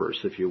universe,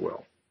 if you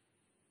will.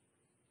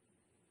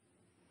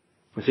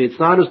 You see, it's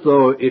not as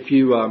though if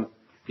you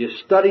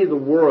study the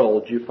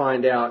world, you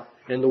find out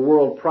in the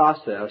world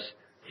process,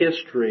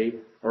 history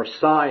or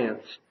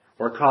science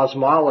or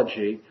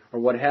cosmology or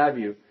what have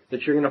you,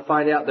 that you're going to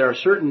find out there are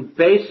certain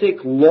basic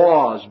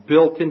laws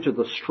built into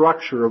the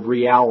structure of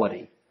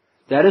reality.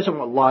 That isn't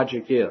what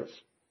logic is.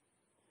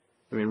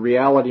 I mean,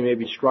 reality may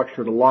be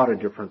structured a lot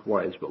of different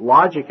ways, but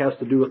logic has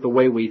to do with the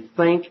way we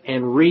think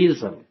and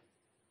reason.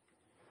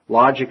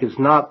 Logic is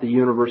not the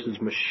universe's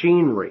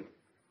machinery.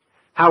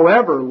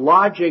 However,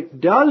 logic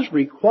does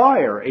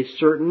require a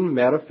certain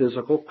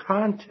metaphysical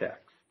context.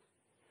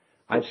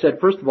 I've said,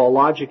 first of all,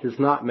 logic is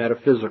not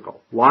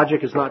metaphysical.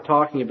 Logic is not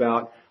talking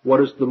about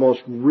what is the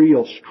most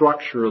real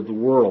structure of the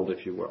world,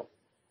 if you will.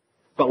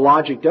 But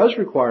logic does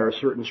require a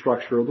certain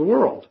structure of the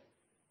world.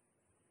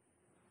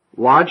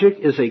 Logic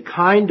is a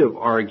kind of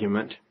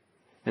argument,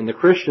 and the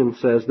Christian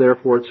says,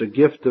 therefore, it's a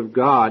gift of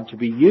God to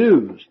be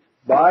used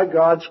by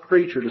God's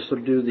creature to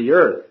subdue the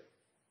earth.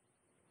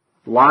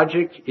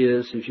 Logic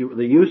is,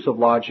 the use of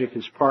logic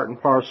is part and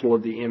parcel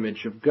of the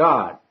image of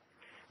God.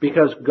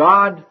 Because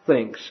God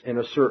thinks in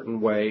a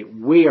certain way,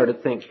 we are to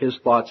think His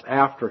thoughts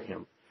after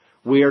Him.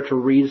 We are to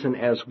reason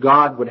as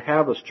God would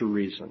have us to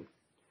reason.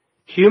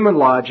 Human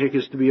logic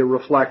is to be a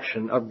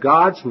reflection of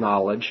God's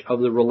knowledge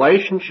of the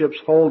relationships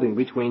holding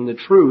between the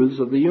truths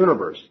of the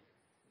universe,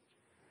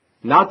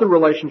 not the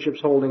relationships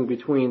holding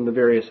between the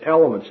various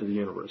elements of the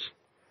universe.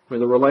 Where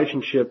the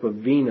relationship of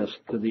Venus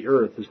to the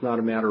Earth is not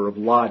a matter of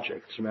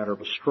logic, it's a matter of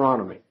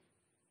astronomy.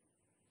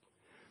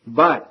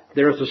 But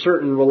there's a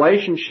certain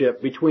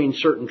relationship between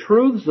certain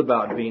truths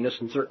about Venus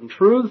and certain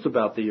truths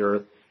about the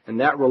Earth,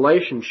 and that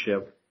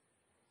relationship,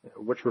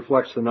 which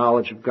reflects the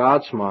knowledge of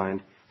God's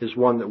mind, is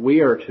one that we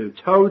are to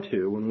toe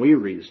to when we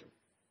reason.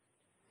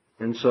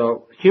 And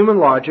so, human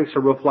logic's a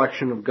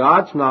reflection of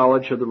God's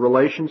knowledge of the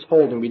relations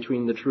holding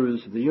between the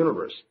truths of the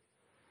universe.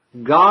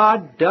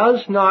 God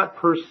does not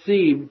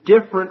perceive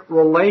different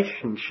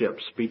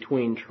relationships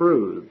between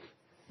truths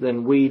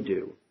than we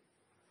do.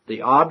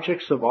 The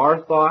objects of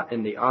our thought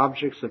and the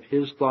objects of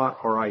His thought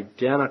are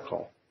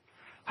identical.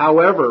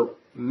 However,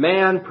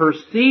 man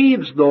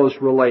perceives those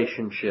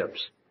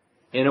relationships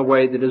in a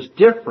way that is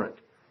different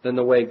than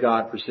the way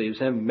God perceives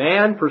them.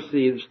 Man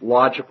perceives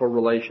logical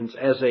relations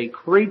as a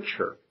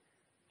creature.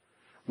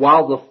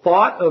 While the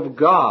thought of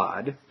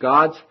God,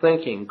 God's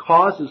thinking,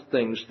 causes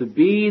things to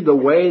be the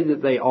way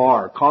that they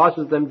are,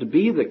 causes them to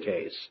be the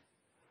case,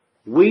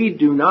 we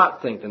do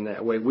not think in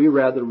that way. We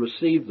rather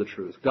receive the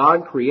truth.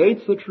 God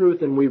creates the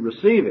truth and we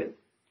receive it.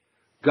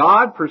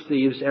 God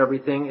perceives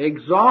everything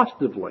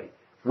exhaustively.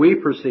 We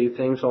perceive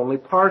things only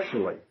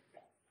partially.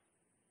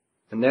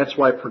 And that's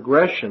why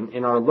progression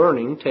in our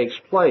learning takes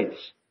place.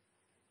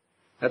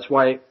 That's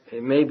why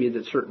it may be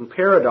that certain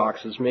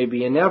paradoxes may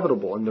be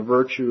inevitable in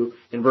virtue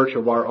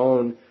of our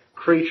own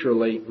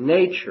creaturely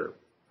nature,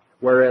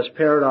 whereas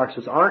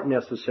paradoxes aren't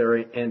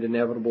necessary and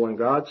inevitable in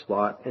God's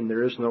thought, and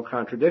there is no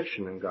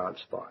contradiction in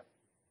God's thought.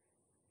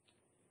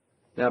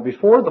 Now,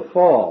 before the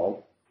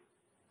fall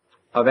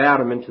of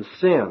Adam into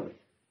sin,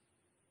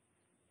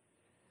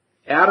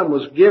 Adam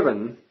was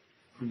given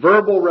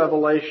verbal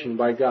revelation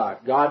by God.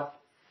 God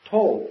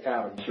told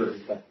Adam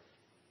certain things.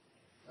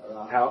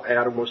 How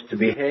Adam was to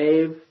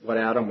behave, what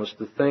Adam was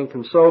to think,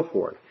 and so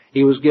forth.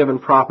 He was given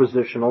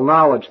propositional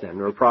knowledge then.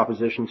 There were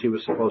propositions he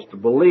was supposed to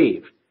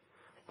believe.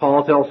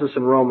 Paul tells us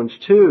in Romans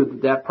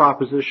 2 that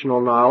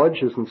propositional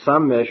knowledge is in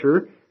some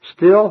measure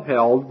still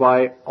held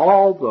by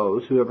all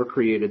those who have a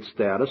created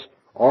status.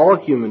 All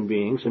human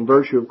beings, in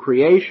virtue of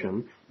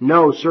creation,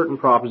 know certain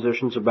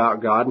propositions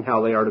about God and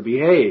how they are to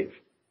behave.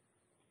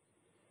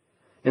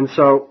 And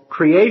so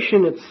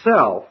creation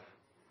itself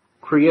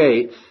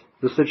creates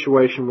the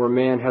situation where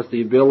man has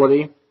the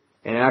ability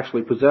and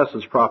actually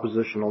possesses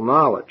propositional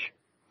knowledge.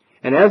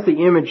 And as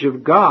the image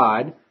of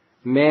God,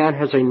 man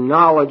has a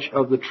knowledge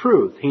of the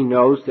truth. He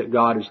knows that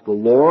God is the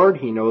Lord.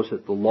 He knows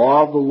that the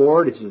law of the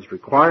Lord is His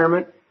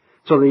requirement.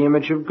 So the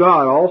image of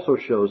God also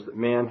shows that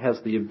man has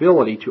the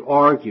ability to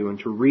argue and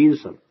to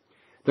reason.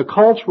 The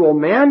cultural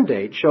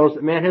mandate shows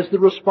that man has the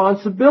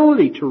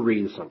responsibility to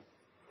reason,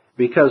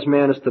 because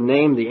man is to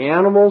name the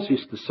animals,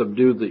 he's to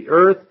subdue the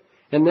earth,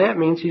 and that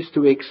means he's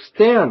to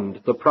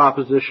extend the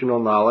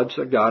propositional knowledge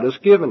that God has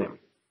given him.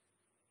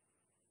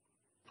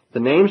 The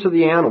names of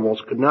the animals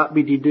could not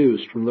be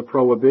deduced from the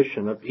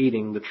prohibition of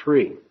eating the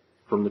tree,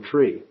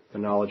 the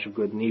knowledge of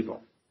good and evil.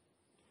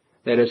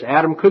 That is,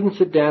 Adam couldn't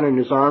sit down in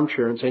his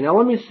armchair and say, now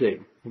let me see,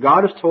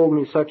 God has told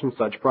me such and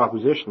such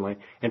propositionally,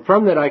 and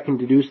from that I can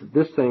deduce that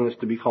this thing is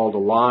to be called a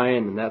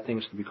lion, and that thing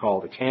is to be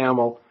called a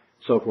camel,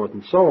 so forth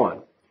and so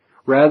on.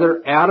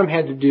 Rather, Adam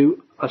had to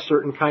do a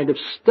certain kind of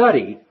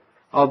study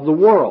of the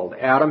world.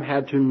 Adam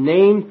had to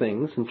name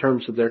things in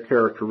terms of their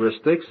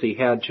characteristics. He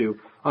had to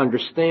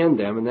understand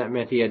them, and that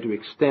meant he had to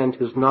extend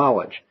his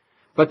knowledge.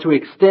 But to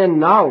extend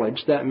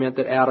knowledge, that meant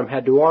that Adam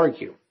had to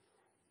argue.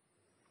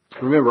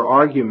 Remember,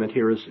 argument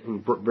here is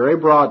very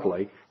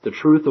broadly the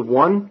truth of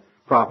one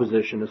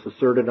proposition is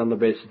asserted on the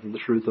basis of the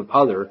truth of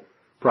other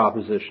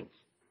propositions.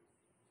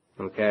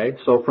 Okay?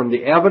 So from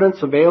the evidence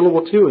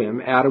available to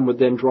him, Adam would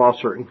then draw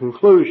certain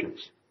conclusions.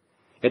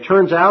 It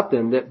turns out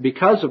then that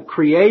because of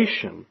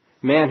creation,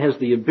 man has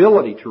the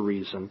ability to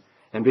reason,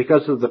 and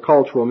because of the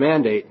cultural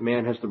mandate,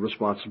 man has the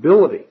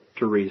responsibility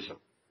to reason.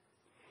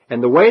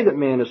 And the way that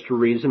man is to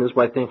reason is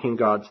by thinking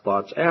God's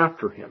thoughts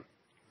after him.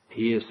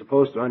 He is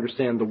supposed to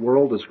understand the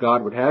world as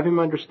God would have him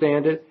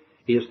understand it.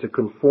 He is to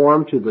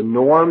conform to the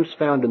norms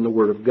found in the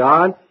Word of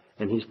God,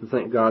 and he's to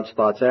think God's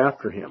thoughts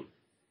after him.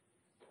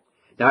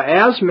 Now,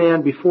 as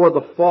man before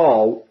the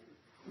fall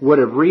would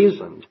have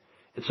reasoned,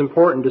 it's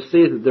important to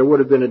see that there would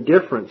have been a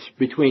difference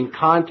between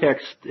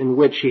context in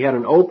which he had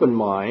an open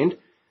mind,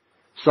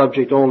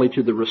 subject only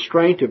to the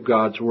restraint of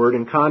God's Word,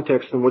 and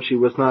context in which he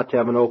was not to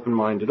have an open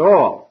mind at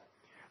all.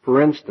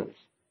 For instance,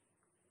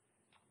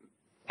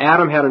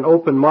 Adam had an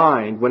open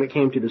mind when it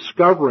came to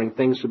discovering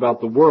things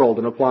about the world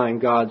and applying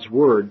God's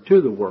Word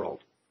to the world.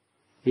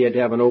 He had to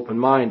have an open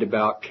mind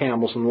about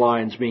camels and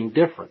lions being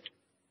different.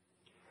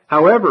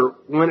 However,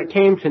 when it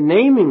came to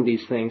naming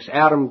these things,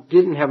 Adam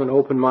didn't have an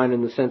open mind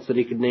in the sense that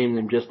he could name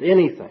them just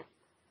anything.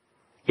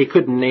 He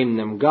couldn't name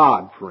them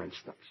God, for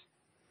instance.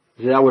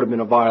 That would have been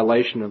a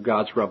violation of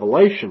God's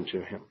revelation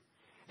to him.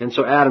 And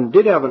so Adam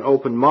did have an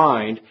open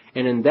mind,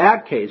 and in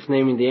that case,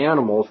 naming the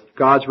animals,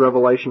 God's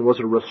revelation was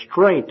a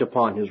restraint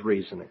upon his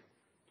reasoning.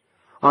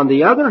 On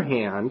the other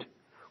hand,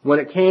 when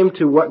it came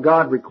to what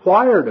God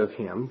required of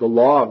him, the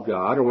law of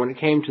God, or when it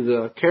came to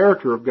the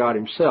character of God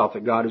himself,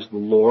 that God is the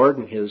Lord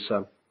and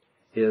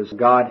his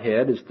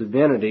Godhead, his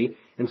divinity,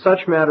 in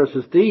such matters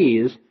as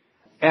these,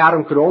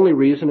 Adam could only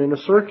reason in a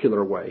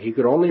circular way. He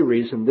could only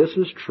reason, this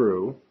is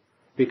true,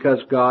 because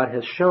God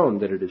has shown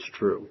that it is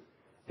true.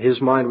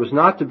 His mind was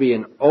not to be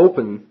it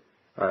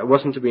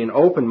wasn't to be an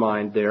open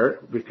mind there,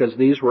 because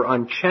these were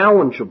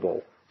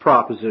unchallengeable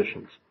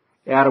propositions.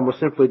 Adam was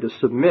simply to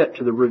submit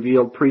to the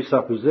revealed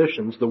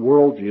presuppositions, the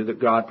worldview that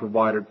God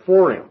provided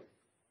for him.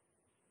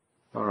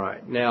 All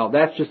right, now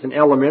that's just an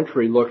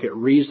elementary look at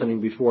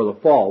reasoning before the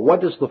fall. What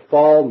does the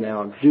fall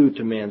now do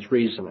to man's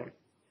reasoning?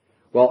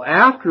 Well,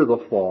 after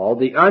the fall,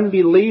 the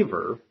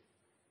unbeliever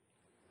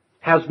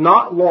has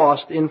not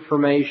lost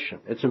information.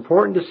 It's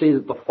important to see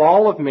that the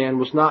fall of man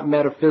was not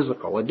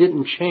metaphysical. It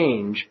didn't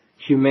change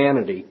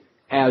humanity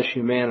as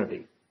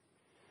humanity.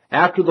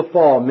 After the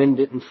fall, men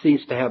didn't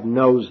cease to have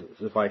noses,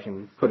 if I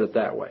can put it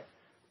that way.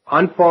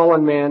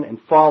 Unfallen man and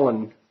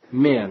fallen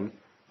men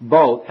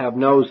both have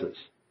noses.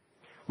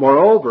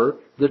 Moreover,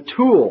 the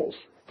tools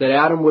that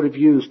Adam would have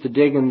used to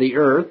dig in the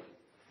earth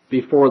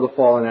before the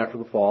fall and after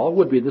the fall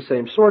would be the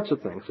same sorts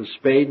of things. A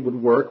spade would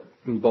work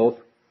in both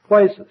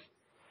places.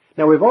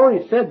 Now, we've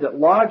already said that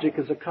logic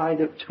is a kind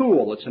of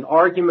tool. It's an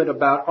argument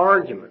about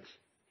arguments.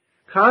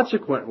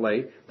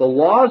 Consequently, the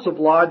laws of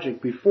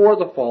logic before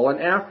the fall and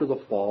after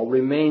the fall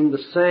remain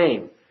the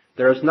same.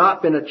 There has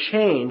not been a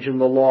change in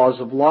the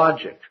laws of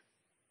logic.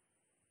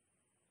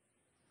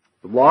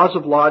 The laws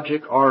of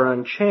logic are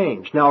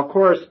unchanged. Now, of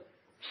course,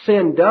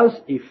 sin does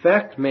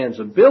affect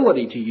man's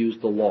ability to use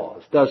the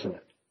laws, doesn't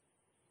it?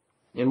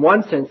 In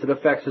one sense, it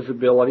affects his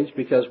abilities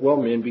because,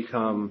 men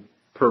become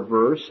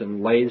perverse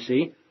and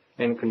lazy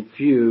and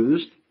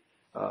confused.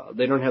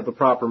 They don't have the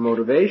proper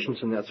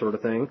motivations and that sort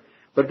of thing.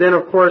 But then,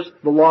 of course,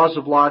 the laws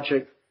of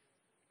logic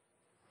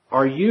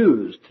are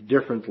used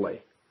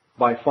differently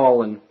by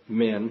fallen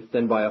men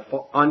than by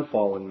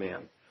unfallen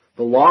men.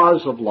 The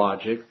laws of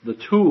logic, the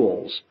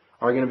tools,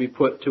 are going to be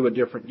put to a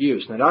different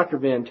use. Now, Dr.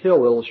 Van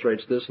Til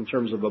illustrates this in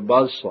terms of a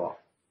buzzsaw.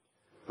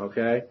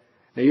 Okay?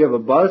 Now, you have a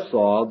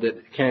buzzsaw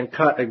that can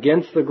cut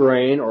against the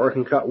grain or it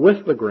can cut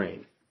with the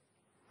grain.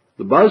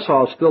 The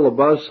buzzsaw is still a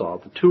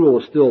buzzsaw. The tool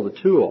is still the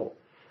tool.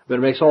 But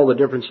it makes all the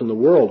difference in the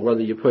world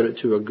whether you put it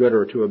to a good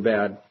or to a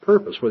bad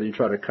purpose, whether you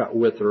try to cut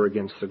with or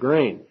against the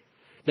grain.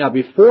 Now,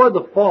 before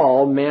the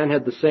fall, man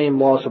had the same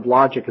laws of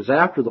logic as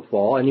after the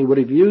fall, and he would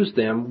have used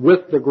them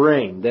with the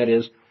grain, that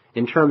is,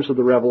 in terms of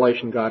the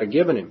revelation God had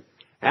given him.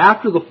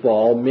 After the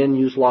fall, men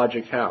use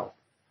logic how?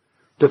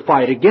 To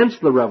fight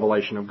against the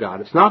revelation of God.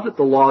 It's not that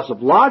the laws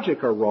of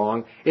logic are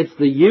wrong, it's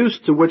the use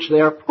to which they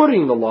are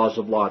putting the laws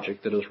of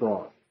logic that is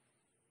wrong.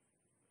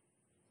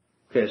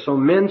 Okay, so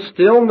men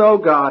still know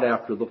God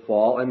after the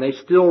fall, and they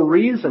still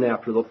reason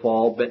after the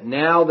fall, but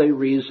now they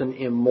reason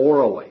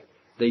immorally.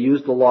 They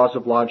use the laws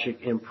of logic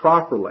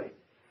improperly.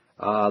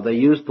 They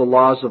use the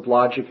laws of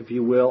logic, if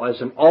you will,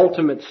 as an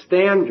ultimate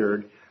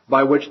standard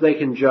by which they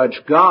can judge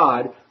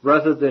God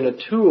rather than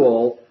a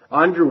tool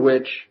under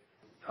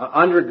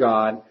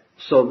God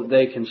so that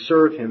they can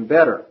serve Him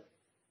better.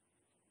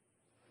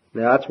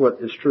 Now, that's what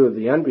is true of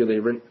the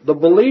unbeliever. The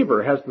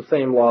believer has the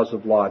same laws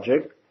of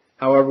logic.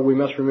 However, we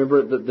must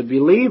remember that the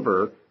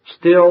believer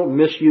still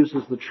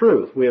misuses the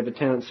truth. We have a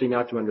tendency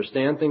not to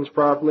understand things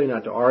properly,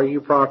 not to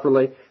argue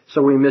properly,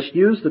 so we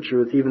misuse the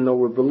truth even though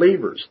we're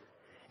believers.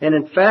 And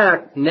in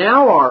fact,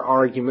 now our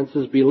arguments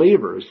as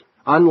believers,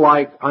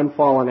 unlike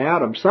unfallen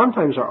Adam,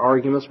 sometimes our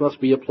arguments must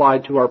be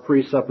applied to our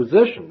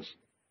presuppositions.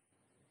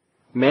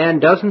 Man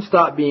doesn't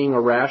stop being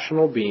a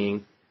rational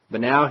being,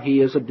 but now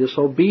he is a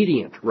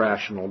disobedient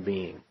rational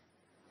being.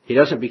 He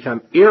doesn't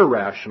become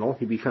irrational,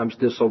 he becomes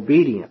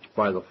disobedient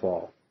by the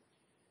fall.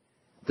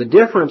 The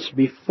difference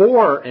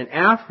before and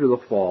after the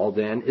fall,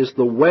 then, is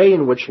the way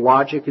in which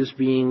logic is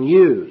being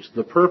used,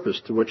 the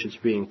purpose to which it's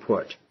being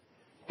put.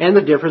 And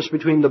the difference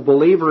between the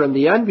believer and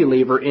the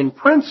unbeliever in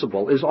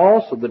principle is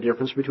also the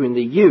difference between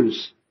the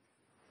use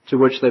to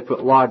which they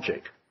put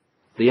logic.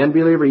 The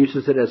unbeliever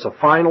uses it as a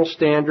final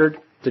standard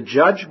to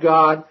judge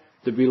God.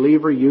 The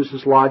believer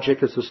uses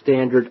logic as a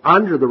standard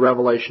under the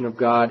revelation of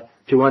God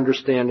to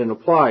understand and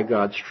apply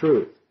God's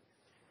truth.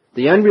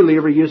 The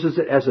unbeliever uses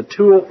it as a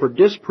tool for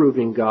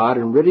disproving God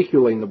and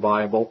ridiculing the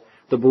Bible.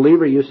 The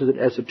believer uses it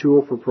as a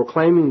tool for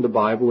proclaiming the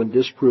Bible and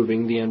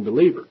disproving the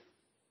unbeliever.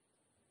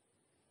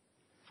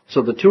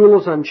 So the tool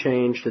is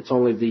unchanged, it's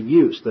only the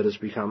use that has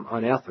become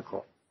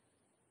unethical.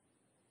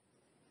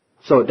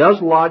 So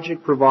does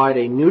logic provide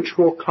a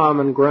neutral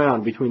common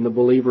ground between the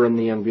believer and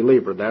the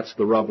unbeliever? That's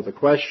the rub of the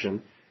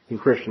question in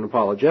Christian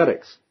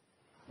apologetics.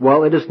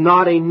 Well, it is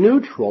not a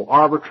neutral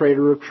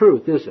arbitrator of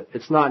truth, is it?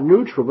 It's not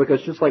neutral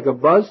because just like a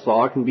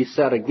buzzsaw, it can be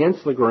set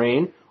against the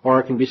grain or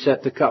it can be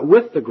set to cut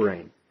with the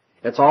grain.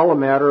 It's all a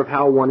matter of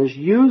how one is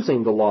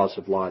using the laws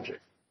of logic.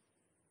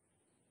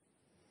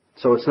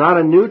 So it's not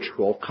a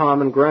neutral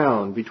common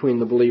ground between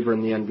the believer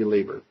and the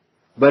unbeliever.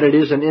 But it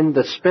is an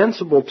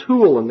indispensable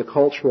tool in the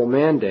cultural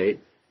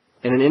mandate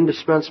and an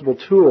indispensable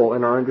tool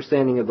in our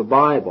understanding of the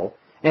Bible.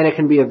 And it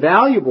can be a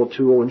valuable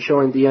tool in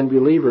showing the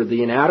unbeliever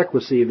the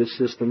inadequacy of his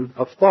system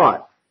of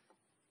thought.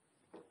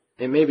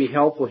 It may be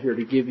helpful here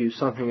to give you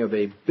something of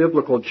a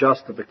biblical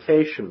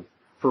justification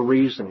for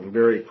reasoning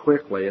very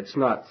quickly. It's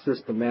not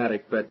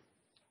systematic, but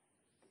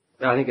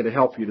I think it'll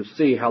help you to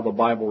see how the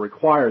Bible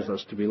requires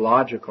us to be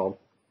logical.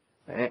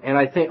 And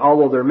I think,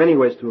 although there are many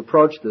ways to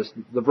approach this,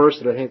 the verse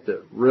that I think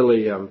that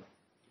really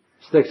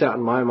sticks out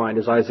in my mind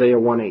is Isaiah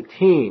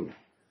 1:18.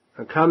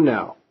 Come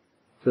now,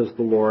 says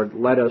the Lord,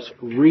 let us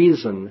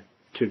reason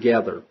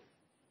together.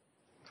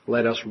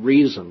 Let us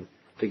reason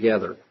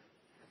together.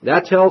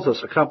 That tells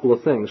us a couple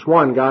of things.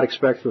 One, God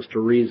expects us to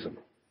reason,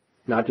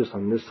 not just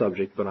on this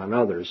subject, but on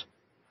others.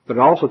 But it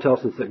also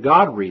tells us that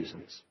God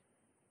reasons.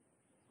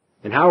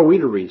 And how are we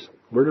to reason?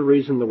 We're to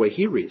reason the way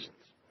He reasons.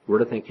 We're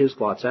to think His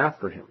thoughts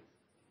after Him.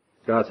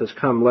 God says,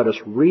 come, let us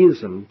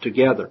reason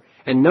together.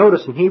 And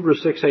notice in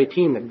Hebrews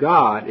 6:18 that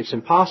God, it's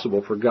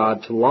impossible for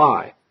God to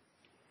lie.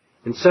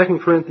 In 2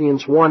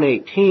 Corinthians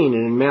 1:18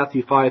 and in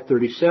Matthew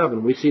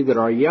 5:37, we see that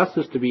our yes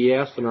is to be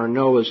yes and our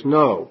no is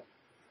no.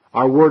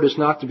 Our word is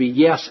not to be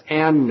yes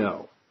and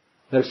no.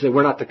 That is to say,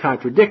 we're not to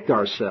contradict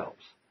ourselves.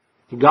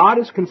 God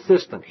is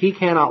consistent. He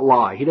cannot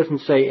lie. He doesn't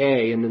say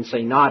A and then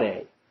say not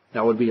A.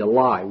 That would be a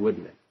lie,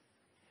 wouldn't it?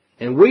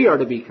 And we are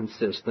to be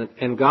consistent,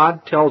 and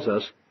God tells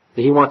us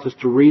that He wants us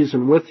to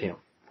reason with Him.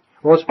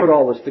 Well, let's put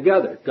all this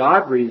together.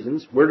 God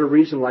reasons, we're to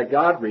reason like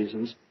God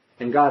reasons,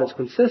 and God is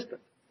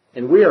consistent.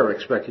 And we are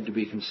expected to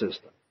be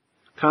consistent.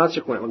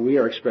 Consequently, we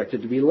are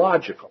expected to be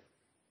logical.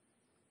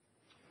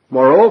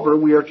 Moreover,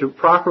 we are to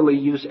properly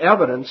use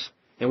evidence,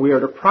 and we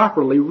are to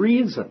properly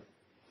reason.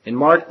 In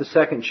Mark, the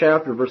 2nd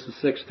chapter, verses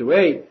 6 to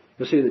 8,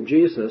 you'll see that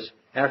Jesus,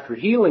 after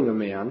healing a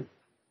man,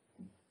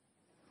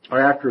 or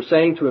after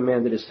saying to a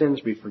man that his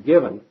sins be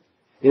forgiven,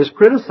 is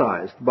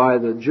criticized by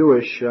the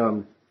Jewish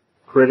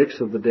critics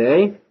of the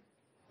day.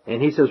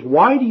 And He says,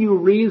 why do you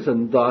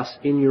reason thus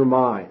in your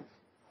minds?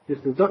 He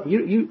says,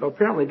 you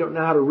apparently don't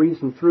know how to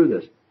reason through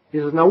this. He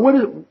says, now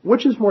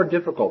which is more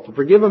difficult, to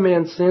forgive a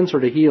man's sins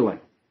or to heal him?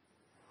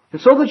 And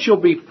so that you'll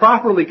be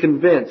properly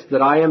convinced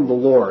that I am the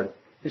Lord,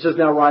 He says,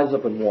 now rise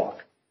up and walk.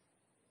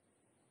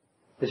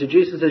 And so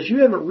Jesus says, you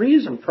haven't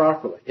reasoned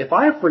properly. If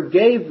I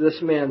forgave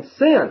this man's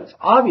sins,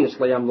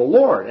 obviously I'm the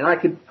Lord, and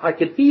I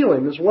could heal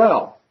him as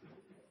well.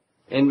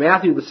 In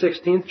Matthew, the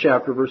 16th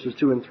chapter, verses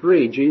 2 and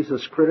 3,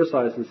 Jesus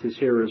criticizes His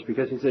hearers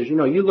because He says, you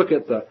look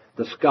at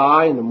the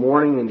sky in the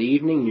morning and the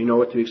evening, you know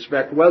what to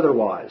expect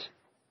weather-wise.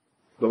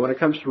 But when it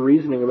comes to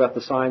reasoning about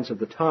the signs of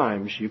the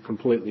times, you've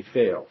completely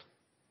failed.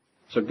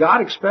 So God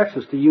expects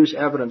us to use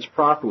evidence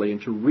properly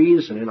and to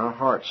reason in our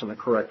hearts in the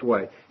correct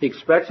way. He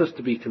expects us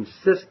to be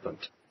consistent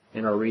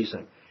in our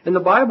reasoning. And the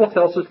Bible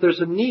tells us there's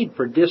a need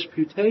for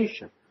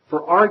disputation,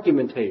 for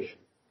argumentation,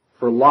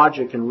 for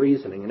logic and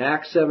reasoning. In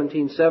Acts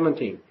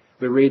 17:17,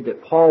 we read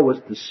that Paul was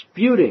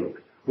disputing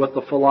with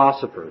the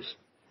philosophers.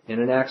 And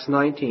in Acts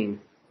 19,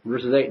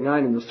 verses 8 and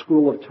 9, in the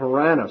school of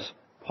Tyrannus,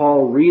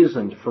 Paul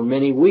reasoned for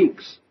many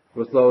weeks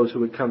with those who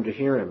would come to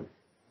hear him.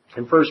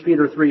 In 1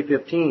 Peter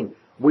 3:15,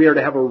 we are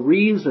to have a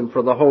reason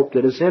for the hope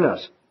that is in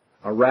us,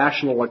 a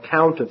rational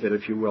account of it,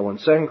 if you will. In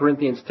 2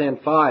 Corinthians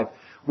 10:5,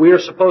 we are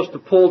supposed to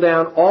pull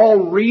down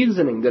all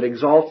reasoning that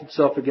exalts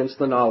itself against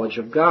the knowledge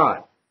of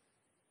God.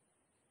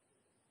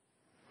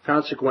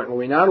 Consequently,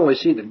 we not only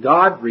see that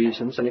God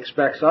reasons and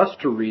expects us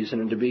to reason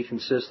and to be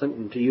consistent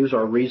and to use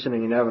our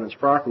reasoning and evidence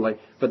properly,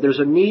 but there's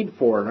a need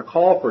for and a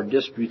call for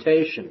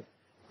disputation,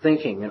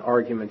 thinking, and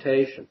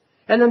argumentation.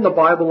 And then the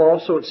Bible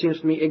also, it seems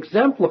to me,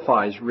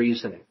 exemplifies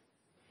reasoning.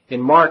 In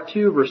Mark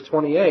 2, verse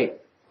 28,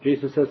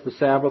 Jesus says the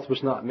Sabbath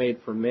was not made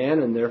for man,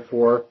 and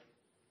therefore,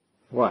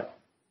 what?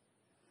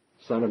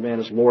 Son of Man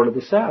is Lord of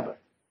the Sabbath.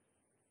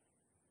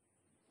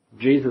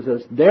 Jesus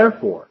says,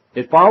 therefore,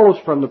 it follows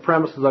from the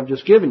premises I've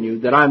just given you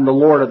that I'm the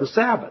Lord of the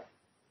Sabbath.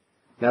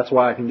 That's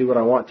why I can do what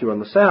I want to on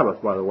the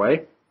Sabbath, by the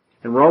way.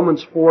 In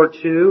Romans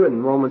 4:2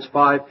 and Romans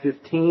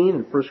 5:15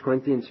 and 1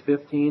 Corinthians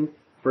 15,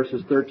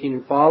 verses 13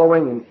 and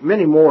following, and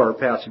many more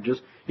passages,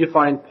 you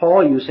find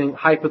Paul using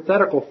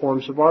hypothetical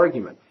forms of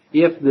argument.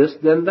 If this,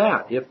 then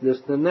that. If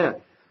this, then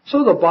that.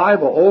 So the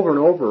Bible, over and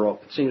over,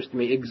 it seems to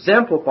me,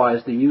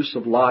 exemplifies the use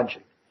of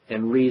logic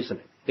and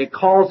reasoning. It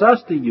calls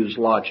us to use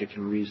logic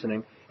and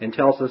reasoning and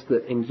tells us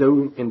that in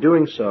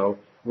doing so,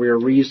 we are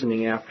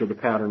reasoning after the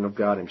pattern of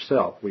God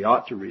Himself. We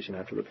ought to reason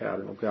after the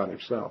pattern of God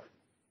Himself.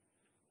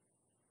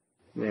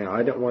 Now,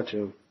 I don't want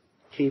to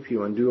keep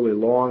you unduly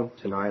long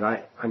tonight.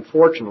 I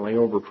unfortunately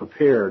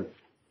over-prepared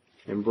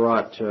and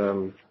brought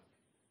a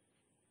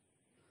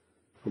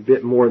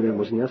bit more than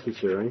was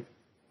necessary.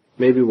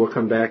 Maybe we'll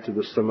come back to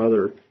this some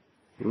other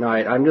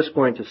night. I'm just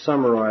going to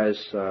summarize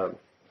the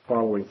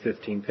following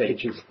 15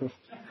 pages.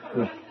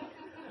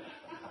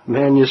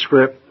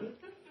 Manuscript.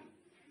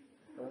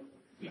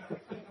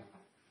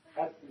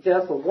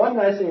 That's the one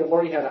nice thing of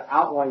learning how to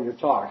outline your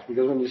talks,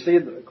 because when you see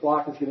that the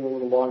clock is getting a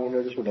little long, you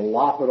know, just want to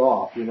lop it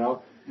off, you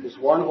know. This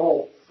one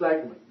whole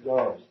segment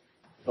goes.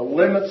 The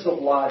limits of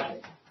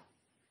logic.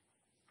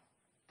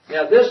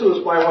 Now, this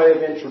was by way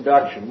of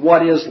introduction.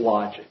 What is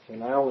logic?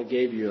 And I only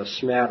gave you a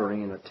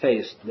smattering and a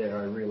taste there,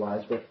 I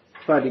realize, but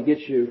trying to get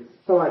you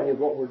some idea of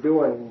what we're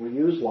doing when we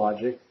use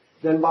logic.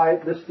 Then by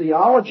this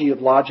theology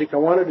of logic, I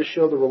wanted to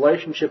show the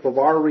relationship of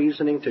our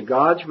reasoning to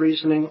God's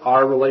reasoning,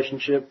 our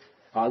relationship,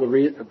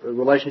 the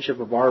relationship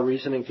of our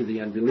reasoning to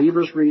the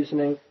unbeliever's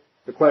reasoning,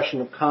 the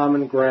question of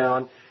common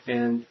ground,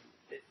 and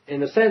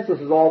in a sense, this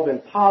has all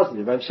been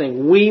positive. I'm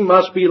saying we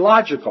must be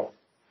logical.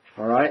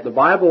 All right? The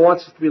Bible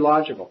wants us to be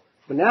logical.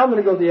 But now I'm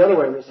going to go the other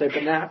way. I'm going to say,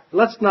 but now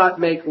let's not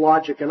make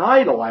logic an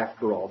idol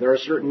after all. There are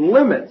certain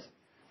limits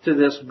to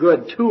this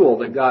good tool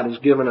that God has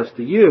given us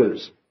to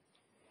use.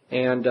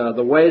 And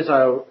the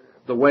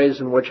ways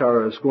in which I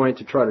was going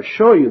to try to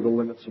show you the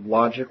limits of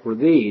logic were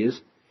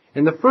these.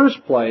 In the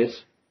first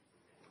place,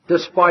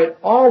 despite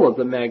all of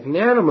the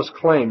magnanimous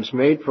claims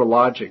made for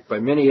logic by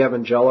many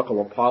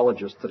evangelical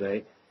apologists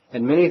today,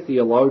 and many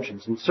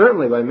theologians, and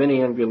certainly by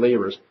many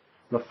unbelievers,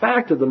 the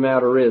fact of the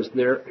matter is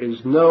there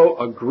is no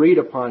agreed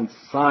upon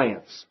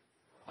science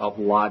of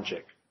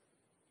logic.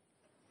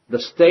 The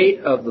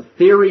state of the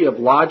theory of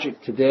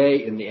logic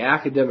today in the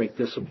academic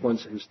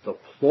disciplines is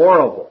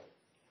deplorable.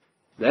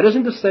 That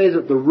isn't to say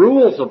that the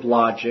rules of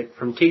logic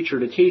from teacher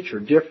to teacher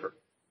differ.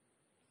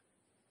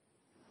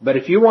 But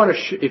if you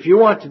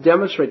want to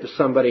demonstrate to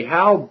somebody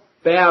how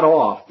bad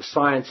off the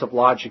science of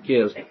logic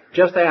is,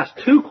 just ask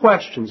two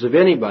questions of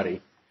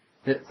anybody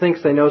that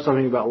thinks they know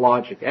something about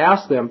logic.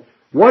 Ask them,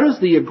 what is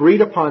the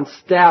agreed upon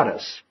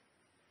status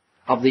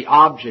of the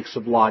objects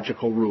of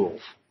logical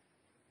rules?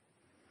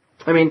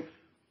 I mean,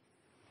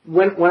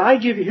 when I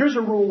give you, here's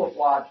a rule of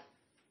logic.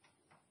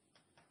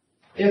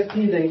 If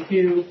P then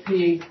Q,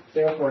 P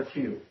therefore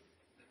Q.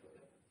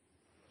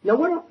 Now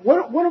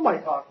what am I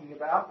talking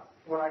about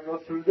when I go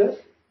through this?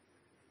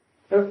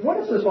 And what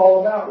is this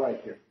all about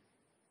right here?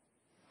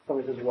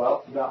 Somebody says,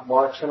 well, it's about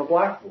marks on a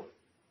blackboard.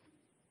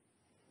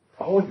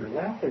 Oh, you're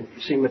laughing.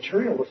 You see,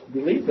 materialists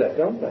believe that,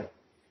 don't they?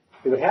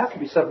 It would have to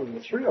be something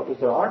material because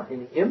there aren't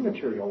any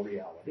immaterial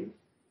realities.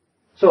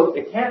 So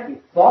it can't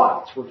be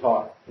thoughts we're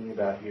talking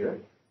about here.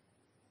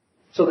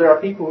 So there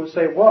are people who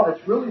say, well,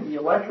 it's really the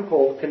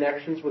electrical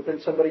connections within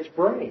somebody's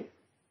brain.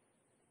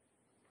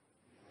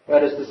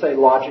 That is to say,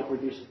 logic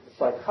reduces to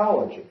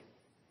psychology,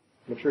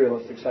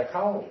 materialistic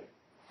psychology.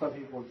 Some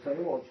people would say,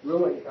 well, it's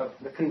really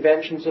the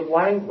conventions of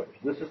language.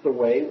 This is the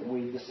way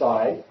we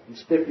decide and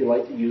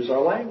stipulate to use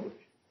our language.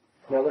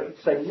 Now, they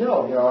say,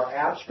 no, there are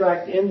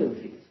abstract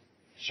entities,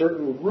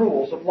 certain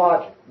rules of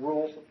logic,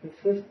 rules of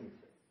consistency.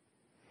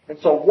 And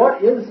so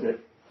what is it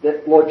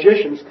that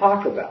logicians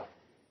talk about?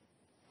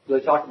 Do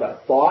they talk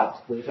about thoughts?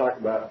 Do they talk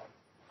about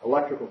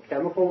electrical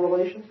chemical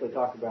relations? Do they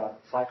talk about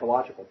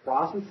psychological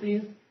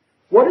processes?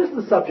 What is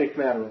the subject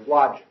matter of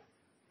logic?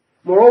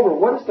 Moreover,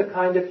 what is the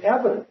kind of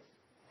evidence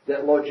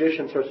that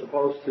logicians are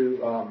supposed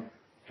to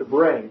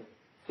bring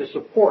to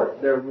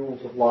support their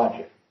rules of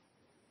logic?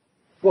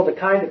 Well, the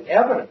kind of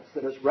evidence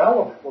that is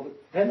relevant will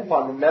depend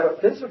upon the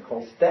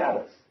metaphysical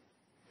status,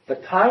 the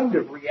kind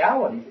of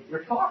reality that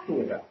you're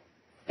talking about.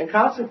 And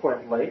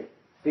consequently,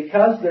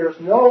 because there's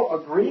no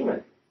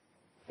agreement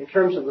in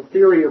terms of the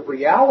theory of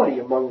reality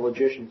among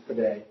logicians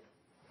today,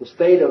 the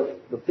state of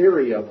the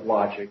theory of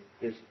logic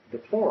is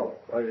deplorable.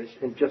 Right?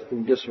 It's just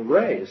in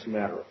disarray, as a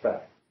matter of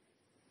fact.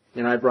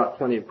 And I brought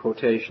plenty of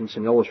quotations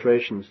and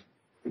illustrations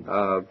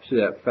to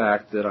that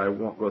fact that I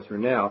won't go through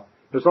now.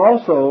 There's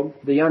also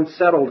the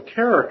unsettled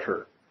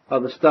character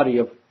of the study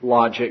of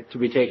logic to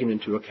be taken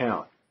into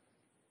account.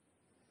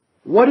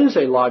 What is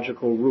a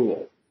logical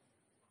rule?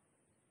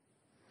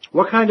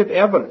 What kind of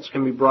evidence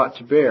can be brought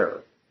to bear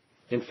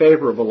in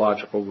favor of a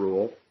logical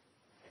rule?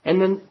 And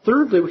then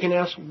thirdly, we can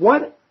ask,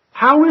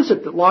 how is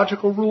it that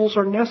logical rules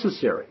are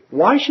necessary?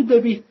 Why should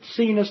they be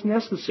seen as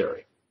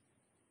necessary?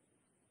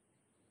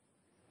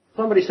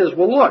 Somebody says,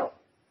 well, look,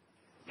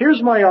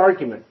 here's my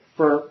argument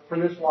for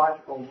this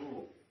logical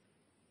rule.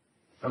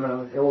 I'm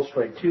going to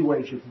illustrate two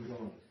ways you can go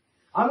on this.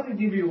 I'm going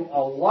to give you a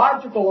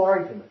logical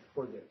argument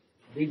for this,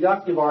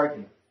 deductive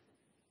argument.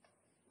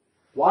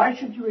 Why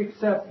should you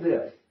accept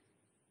this?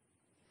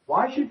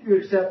 Why should you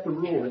accept the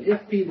rule that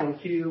if P then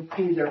Q,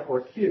 P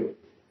therefore Q?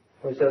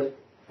 Well, it says,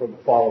 for the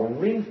following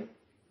reason.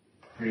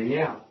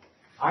 Now,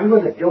 I'm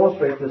going to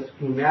illustrate this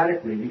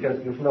schematically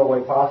because there's no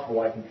way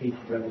possible I can teach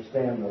you to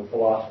understand the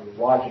philosophy of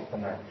logic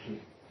from that, which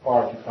is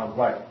far too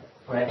complex.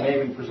 It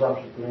may be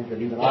presumptuous to think that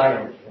even I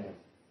understand.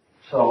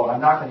 So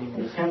I'm not going to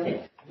even attempt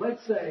it.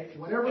 Let's say,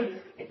 whatever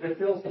that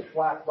fills this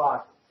black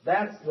box,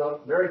 that's the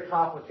very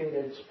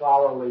complicated,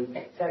 scholarly,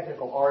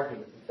 technical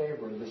argument in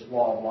favor of this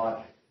law of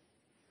logic.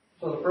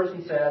 So the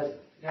person says,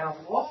 now,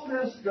 all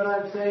this that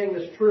I'm saying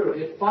is true.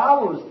 It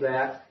follows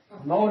that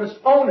modus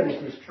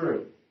ponens is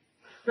true.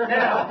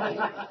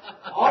 Now,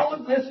 all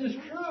of this is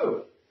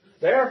true.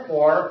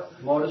 Therefore,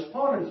 modus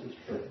ponens is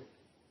true.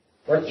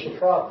 What's the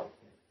problem?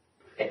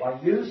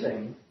 By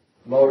using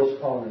modus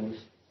ponens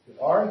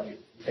to argue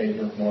in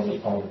favor of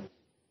modus ponens,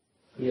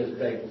 he has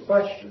begged the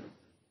question,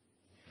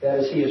 That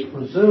is, he has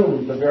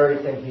presumed the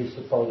very thing he's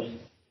supposed to.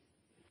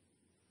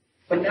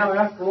 But now,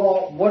 after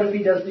all, what if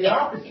he does the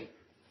opposite?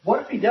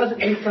 What if he doesn't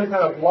use some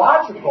kind of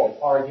logical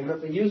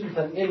argument, but uses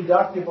an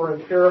inductive or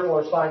empirical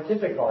or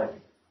scientific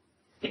argument?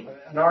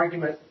 An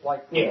argument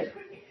like this.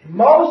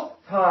 Most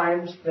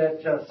times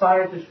that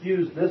scientists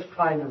use this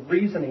kind of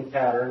reasoning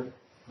pattern,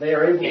 they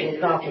are able to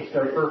accomplish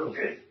their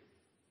purposes.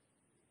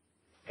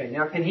 Okay,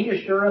 now can he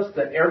assure us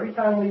that every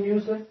time we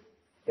use it,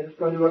 it's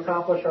going to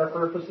accomplish our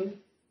purposes?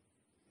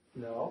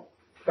 No.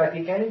 In fact,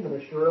 he can't even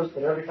assure us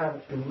that every time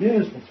it's been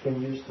used and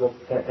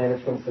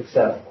it's been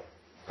successful.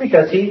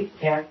 Because he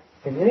can't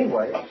in any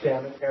way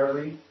examine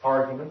every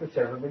argument that's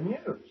ever been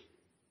used.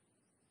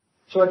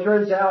 So it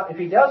turns out, if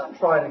he doesn't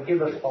try to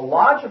give us a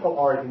logical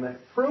argument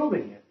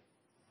proving it,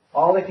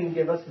 all he can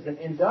give us is an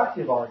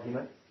inductive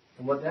argument,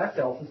 and what that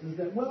tells us is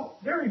that, well,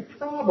 very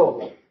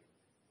probable.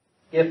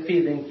 If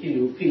P then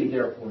Q, P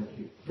therefore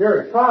Q.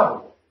 Very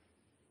probable.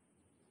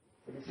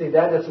 But you see,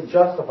 that doesn't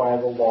justify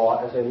the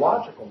law as a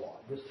logical law.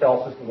 This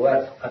tells us that,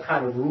 well, that's a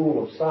kind of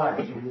rule of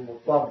science, a rule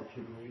of thumb that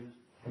you can use,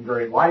 and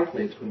very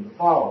likely it's going to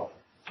follow.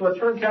 So it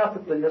turns out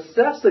that the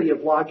necessity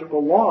of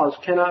logical laws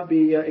cannot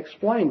be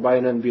explained by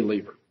an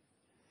unbeliever.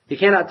 He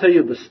cannot tell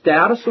you the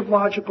status of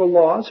logical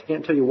laws. He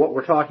can't tell you what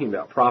we're talking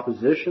about.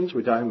 Propositions,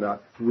 we're talking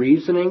about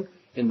reasoning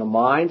in the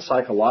mind,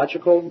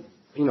 psychological,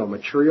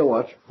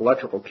 material,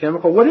 electrical,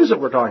 chemical. What is it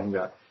we're talking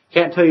about?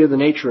 Can't tell you the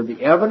nature of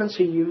the evidence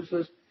he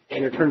uses.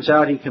 And it turns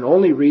out he can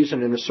only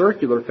reason in a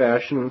circular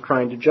fashion in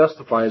trying to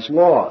justify his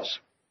laws.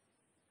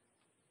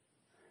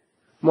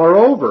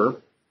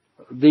 Moreover,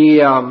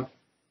 the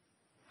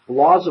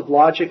laws of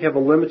logic have a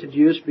limited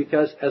use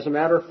because, as a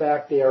matter of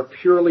fact, they are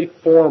purely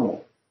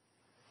formal.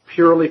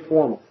 Purely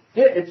formal.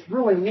 It's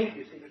really neat.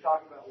 You see, you're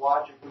talking about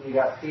logic when you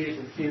got P's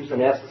and Q's and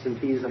S's and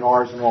P's and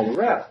R's and all the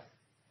rest.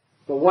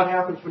 But what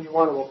happens when you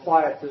want to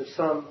apply it to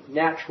some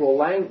natural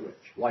language,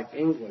 like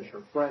English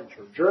or French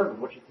or German,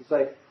 which is to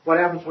say, what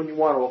happens when you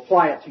want to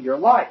apply it to your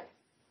life?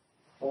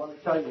 Well, let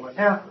me tell you what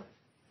happens.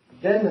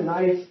 Then the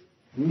nice,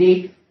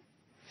 neat,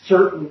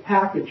 certain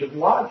package of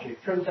logic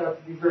turns out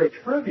to be very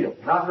trivial,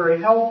 not very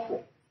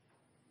helpful.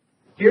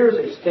 Here's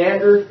a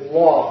standard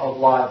law of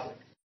logic.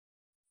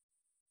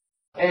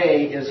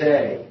 A is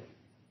A.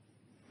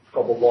 It's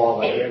called the law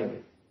of identity.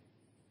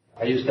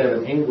 I used to have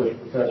an English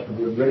professor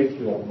who would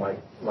ridicule my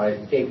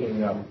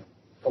taking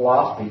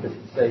philosophy because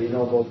he'd say,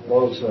 those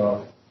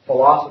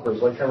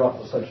philosophers, they come up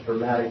with such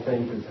dramatic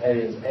things as A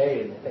is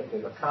A, and they think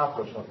they've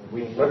accomplished something.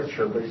 We in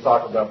literature, but he's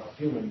talking about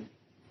human,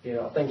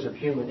 things of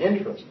human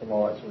interest and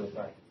all that sort of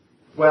thing.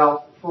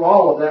 Well, for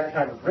all of that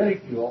kind of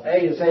ridicule, A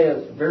is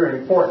a very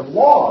important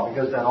law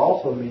because that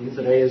also means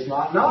that A is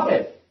not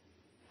A.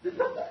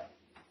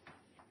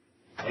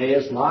 A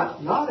is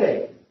not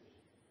A.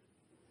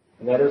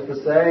 And that is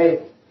to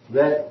say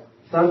that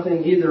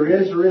something either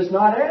is or is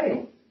not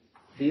A.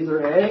 It's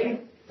either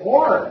A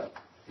or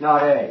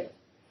not A.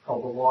 It's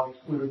called the law of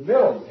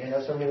excludability. And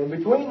there's something in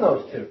between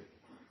those two.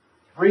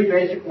 Three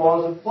basic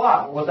laws of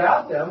thought.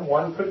 Without them,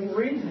 one couldn't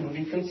reason and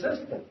be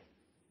consistent.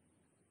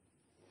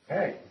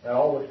 Okay, that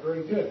all looks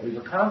very good. We've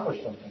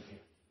accomplished something here.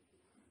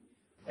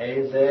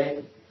 A is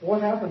A.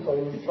 What happens when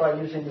you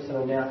try using this in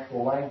a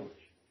natural language?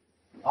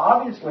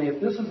 Obviously,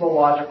 if this is a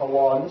logical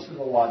law and this is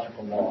a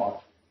logical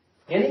law,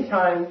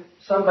 anytime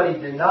somebody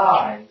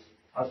denies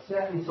a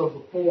sentence of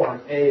the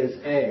form A is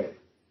A,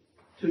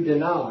 to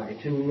deny,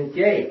 to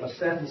negate a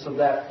sentence of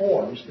that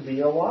form is to be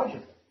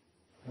illogical.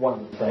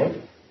 One would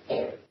think.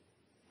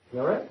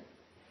 All right?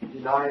 You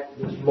deny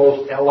this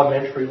most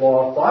elementary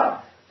law of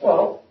thought.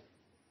 Well,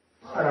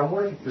 all right, I'm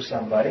working for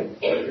somebody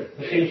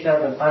who seems to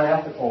have an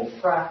unethical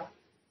practice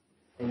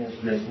in his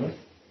business.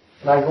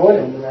 And I go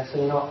in and I say,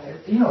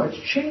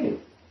 it's cheating.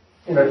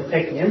 To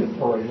take an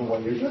inventory of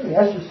what you're doing.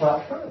 That's just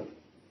not true.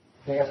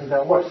 The answer is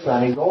that, look,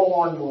 Sonny, go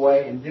along the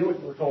way and do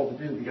what you're told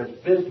to do because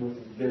business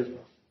is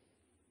business.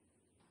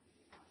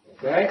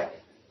 Okay?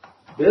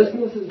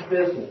 Business is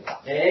business.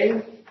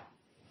 A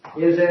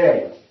is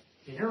A.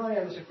 And here I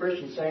am as a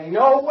Christian saying,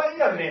 no, wait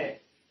a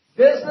minute.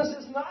 Business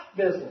is not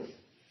business.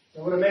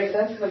 And would it make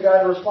sense for the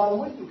guy to respond,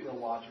 well, you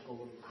illogical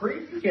little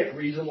creep. You can't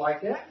reason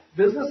like that.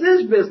 Business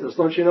is business.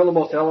 Don't you know the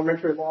most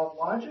elementary law of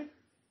logic?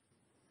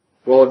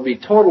 Well, it would be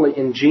totally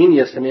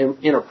ingenious and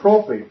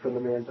inappropriate for the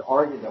man to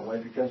argue that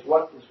way because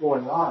what is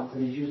going on is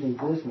that he's using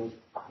business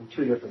in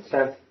two different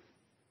senses.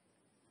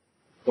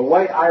 The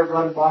way I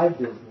run my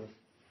business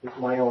is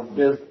my own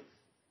business.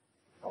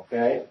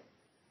 Okay?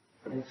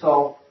 And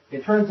so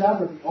it turns out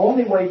that the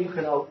only way you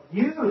can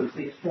use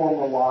these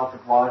formal laws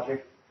of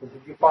logic is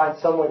if you find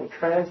some way to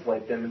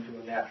translate them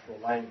into a natural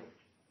language.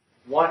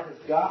 One has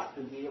got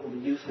to be able to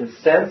use his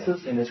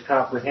senses and his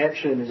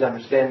comprehension and his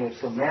understanding of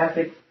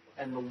semantics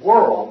and the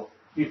world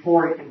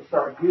before he can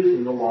start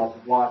using the laws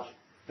of logic.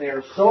 They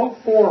are so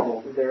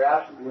formal that they're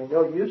absolutely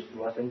no use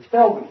to us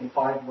until we can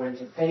find ways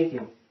of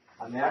taking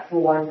a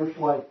natural language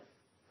like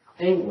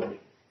English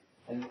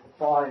and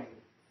applying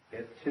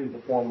it to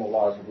the formal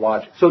laws of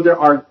logic. So there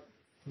are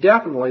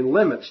definitely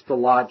limits to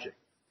logic.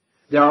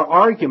 there are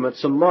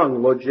arguments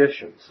among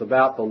logicians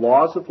about the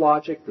laws of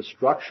logic, the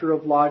structure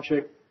of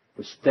logic,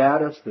 the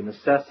status, the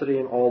necessity,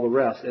 and all the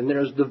rest. And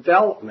there's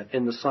development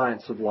in the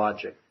science of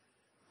logic.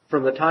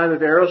 From the time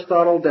of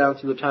Aristotle down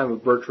to the time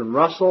of Bertrand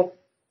Russell,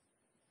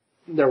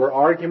 there were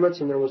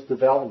arguments and there was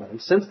development.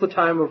 And since the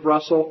time of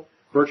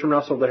Bertrand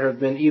Russell, there have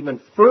been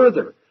even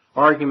further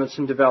arguments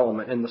and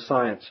development in the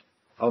science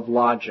of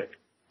logic.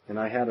 And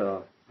I had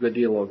a good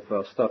deal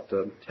of stuff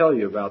to tell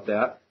you about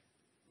that,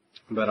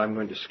 but I'm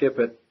going to skip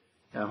it,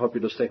 and I hope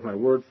you'll just take my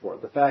word for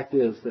it. The fact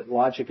is that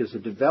logic is a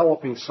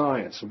developing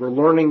science. We're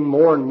learning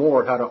more and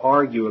more how to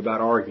argue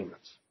about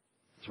arguments.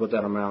 That's what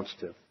that amounts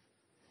to.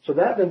 So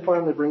that then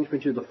finally brings me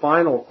to the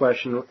final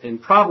question,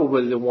 and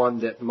probably the one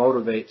that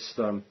motivates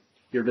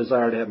your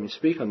desire to have me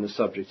speak on this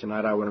subject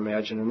tonight, I would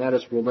imagine, and that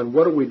is, well, then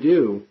what do we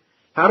do?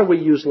 How do we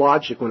use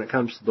logic when it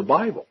comes to the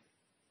Bible?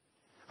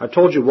 I've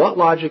told you what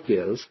logic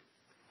is.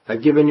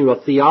 I've given you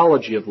a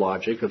theology of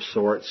logic of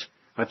sorts.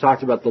 I've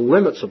talked about the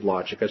limits of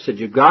logic. I said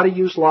you've got to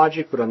use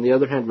logic, but on the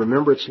other hand,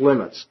 remember its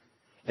limits.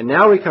 And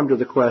now we come to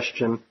the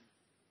question,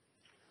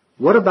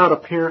 what about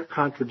apparent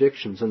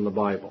contradictions in the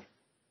Bible?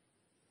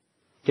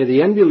 Okay,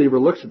 the unbeliever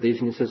looks at these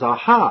and he says,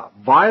 aha,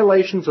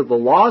 violations of the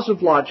laws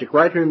of logic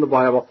right here in the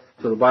Bible,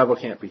 so the Bible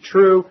can't be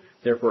true,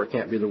 therefore it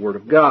can't be the Word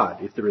of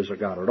God, if there is a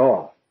God at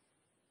all.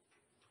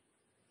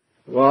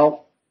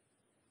 Well,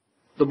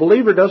 the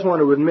believer does want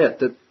to admit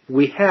that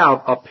we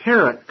have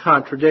apparent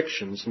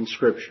contradictions in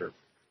Scripture.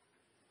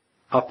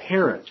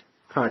 Apparent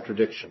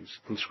contradictions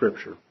in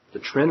Scripture. The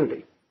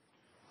Trinity,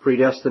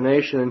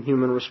 predestination and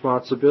human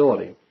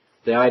responsibility,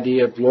 the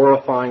idea of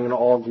glorifying an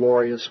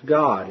all-glorious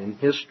God in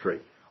history.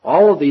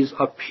 All of these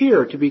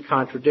appear to be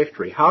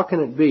contradictory. How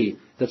can it be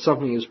that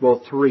something is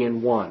both three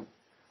in one?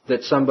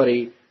 That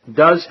somebody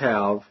does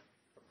have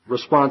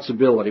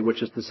responsibility,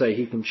 which is to say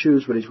he can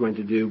choose what he's going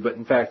to do, but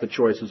in fact the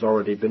choice has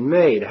already been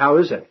made. How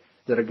is it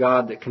that a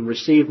God that can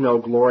receive no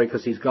glory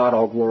because he's got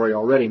all glory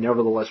already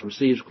nevertheless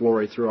receives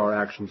glory through our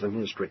actions in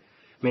history?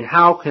 I mean,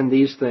 how can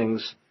these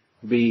things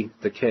be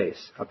the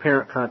case?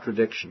 Apparent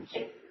contradictions.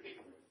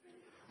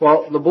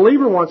 Well, the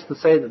believer wants to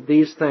say that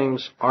these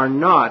things are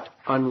not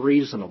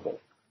unreasonable.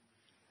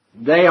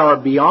 They are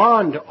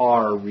beyond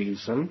our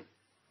reason.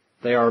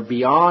 They are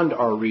beyond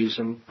our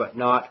reason, but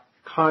not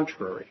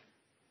contrary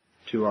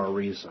to our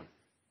reason.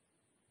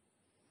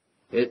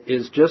 It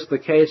is just the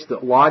case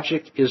that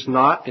logic is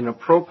not an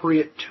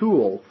appropriate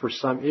tool for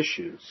some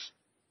issues.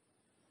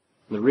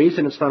 The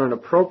reason it's not an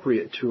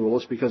appropriate tool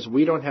is because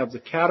we don't have the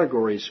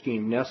category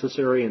scheme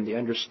necessary and the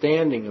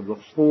understanding of the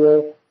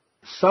full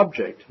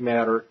subject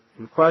matter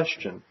in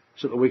question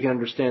so that we can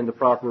understand the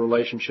proper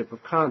relationship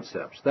of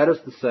concepts. That is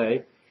to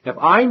say, if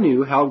I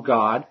knew how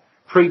God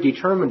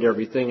predetermined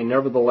everything and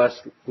nevertheless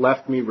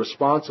left me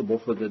responsible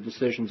for the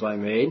decisions I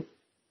made,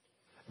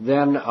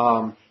 then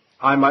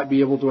I might be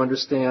able to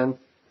understand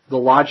the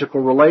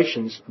logical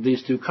relations of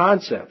these two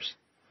concepts.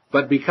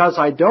 But because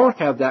I don't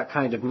have that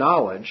kind of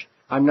knowledge,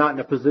 I'm not in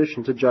a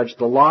position to judge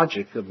the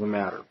logic of the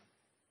matter.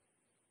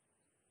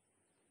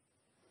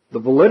 The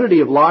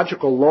validity of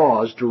logical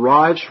laws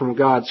derives from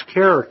God's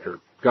character.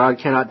 God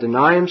cannot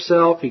deny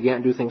himself. He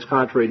can't do things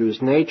contrary to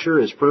his nature,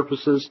 his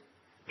purposes,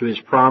 to his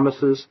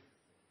promises.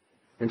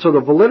 And so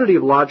the validity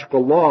of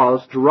logical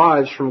laws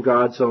derives from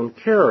God's own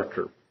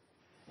character.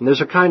 And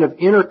there's a kind of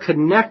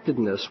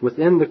interconnectedness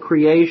within the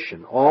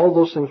creation. All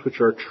those things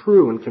which are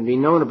true and can be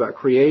known about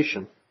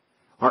creation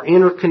are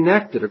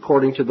interconnected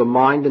according to the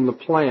mind and the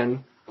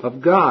plan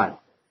of God.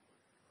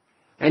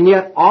 And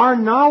yet our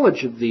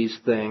knowledge of these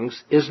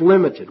things is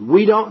limited.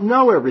 We don't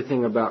know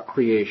everything about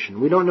creation.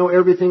 We don't know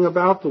everything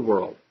about the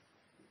world.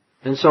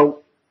 And so,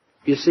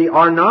 you see,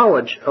 our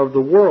knowledge of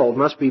the world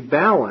must be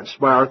balanced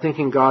by our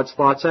thinking God's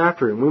thoughts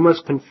after him. We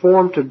must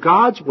conform to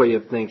God's way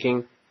of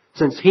thinking,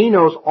 since he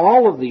knows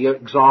all of the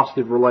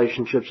exhaustive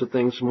relationships of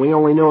things and we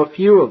only know a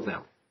few of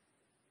them.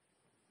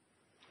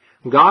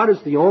 God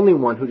is the only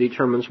one who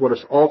determines what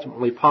is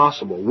ultimately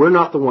possible. We're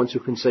not the ones who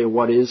can say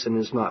what is and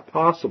is not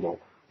possible,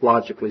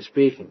 logically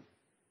speaking.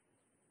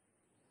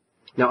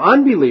 Now,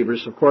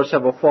 unbelievers, of course,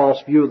 have a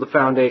false view of the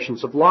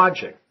foundations of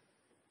logic.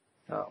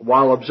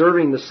 While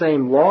observing the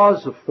same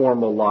laws of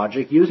formal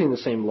logic, using the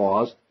same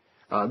laws,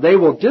 they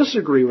will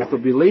disagree with the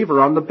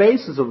believer on the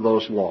basis of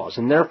those laws,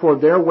 and therefore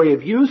their way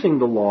of using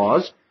the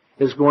laws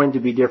is going to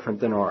be different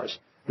than ours.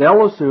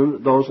 They'll assume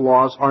that those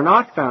laws are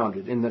not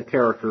founded in the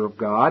character of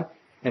God,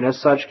 and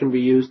as such can be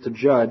used to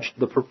judge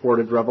the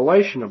purported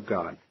revelation of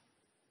God.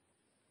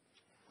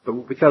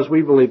 But because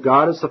we believe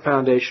God is the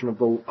foundation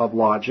of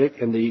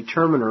logic and the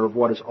determiner of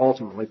what is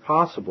ultimately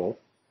possible,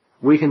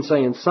 we can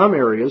say in some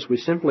areas we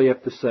simply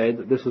have to say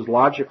that this is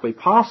logically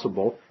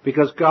possible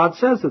because God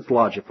says it's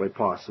logically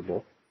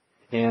possible.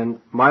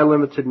 And my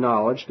limited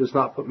knowledge does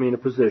not put me in a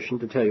position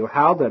to tell you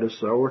how that is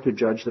so or to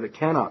judge that it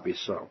cannot be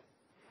so.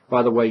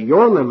 By the way,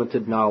 your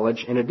limited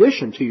knowledge, in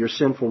addition to your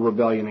sinful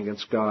rebellion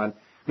against God,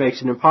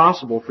 makes it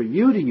impossible for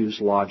you to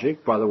use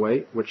logic, by the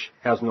way, which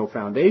has no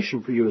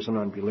foundation for you as an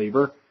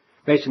unbeliever,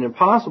 makes it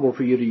impossible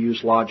for you to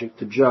use logic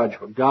to judge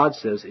what God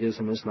says is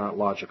and is not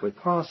logically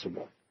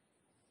possible.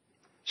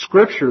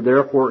 Scripture,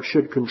 therefore,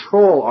 should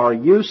control our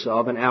use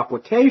of and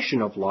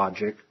application of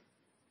logic,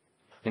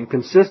 and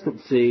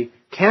consistency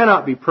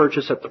cannot be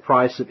purchased at the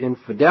price of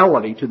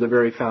infidelity to the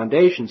very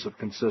foundations of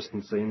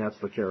consistency, and that's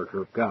the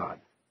character of God.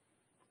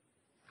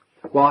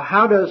 Well,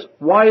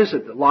 why is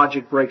it that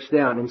logic breaks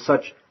down in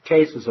such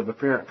cases of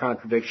apparent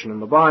contradiction in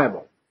the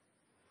Bible?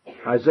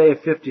 Isaiah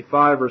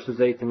 55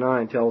 verses 8 to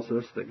 9 tells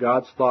us that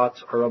God's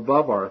thoughts are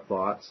above our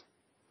thoughts,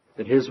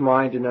 that His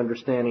mind and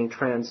understanding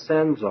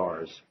transcends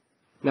ours.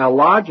 Now,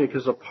 logic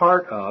is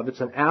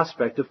it's an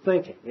aspect of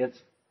thinking. It's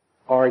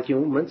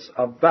arguments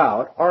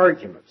about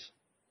arguments.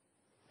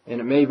 And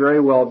it may very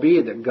well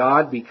be that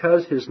God,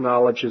 because His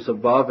knowledge is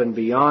above and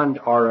beyond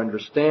our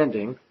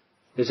understanding,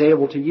 is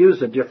able to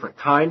use a different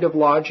kind of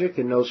logic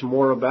and knows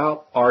more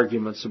about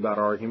arguments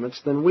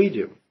than we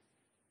do.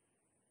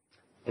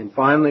 And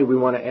finally, we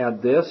want to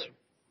add this,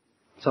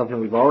 something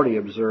we've already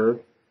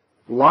observed.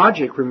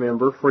 Logic,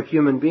 remember, for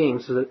human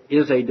beings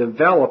is a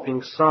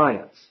developing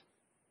science.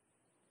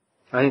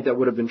 I think that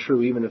would have been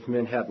true even if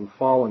men hadn't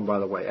fallen, by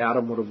the way.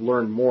 Adam would have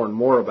learned more and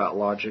more about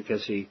logic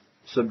as he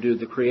subdued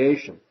the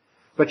creation.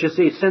 But you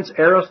see, since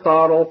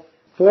Aristotle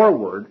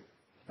forward,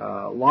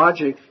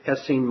 logic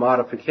has seen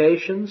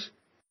modifications,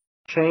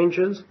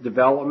 changes,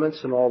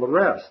 developments, and all the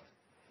rest.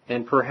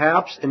 And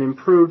perhaps an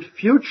improved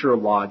future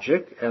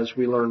logic, as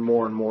we learn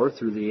more and more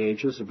through the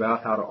ages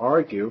about how to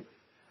argue,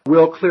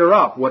 will clear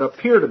up what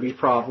appear to be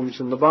problems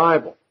in the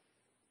Bible.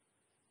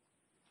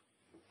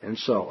 And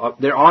so,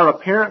 there are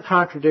apparent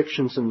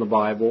contradictions in the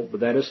Bible,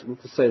 but that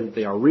isn't to say that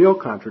they are real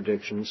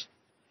contradictions.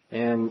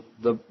 And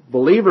the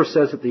believer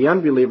says that the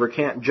unbeliever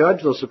can't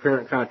judge those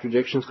apparent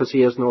contradictions because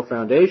he has no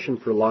foundation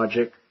for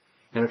logic.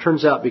 And it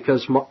turns out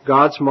because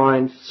God's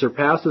mind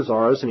surpasses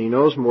ours and He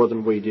knows more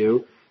than we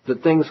do,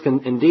 that things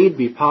can indeed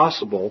be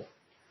possible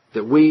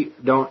that we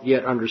don't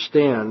yet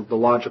understand the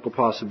logical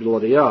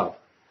possibility of.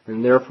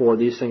 And therefore,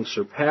 these things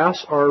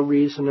surpass our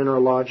reason and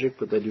our logic,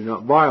 but they do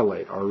not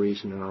violate our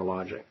reason and our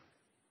logic.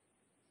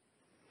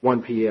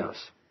 1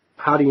 P.S.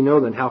 How do you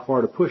know then how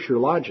far to push your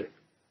logic?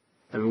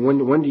 I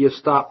mean, when do you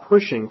stop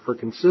pushing for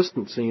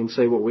consistency and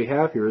say what we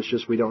have here is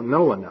just we don't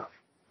know enough?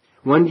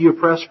 When do you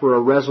press for a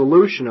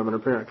resolution of an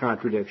apparent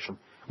contradiction?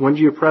 When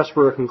do you press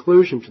for a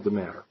conclusion to the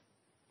matter?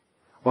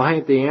 Well, I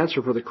think the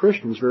answer for the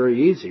Christian is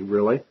very easy,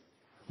 really.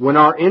 When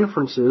our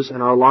inferences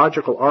and our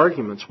logical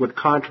arguments would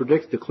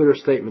contradict the clear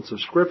statements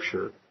of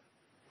Scripture,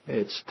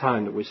 it's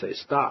time that we say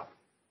stop.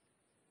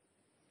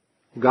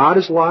 God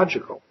is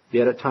logical,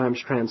 yet at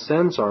times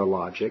transcends our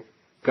logic.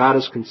 God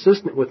is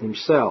consistent with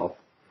Himself.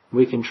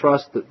 We can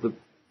trust that the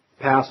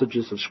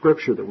passages of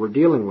Scripture that we're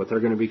dealing with are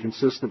going to be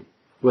consistent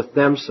with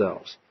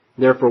themselves.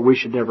 Therefore, we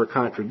should never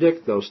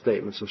contradict those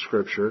statements of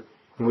Scripture,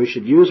 and we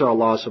should use our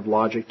laws of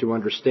logic to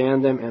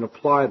understand them and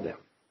apply them.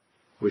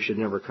 We should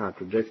never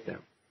contradict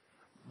them.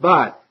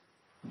 But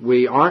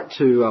we aren't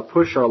to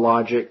push our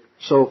logic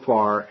so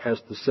far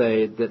as to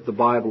say that the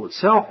Bible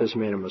itself has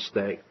made a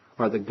mistake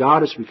or that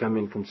God has become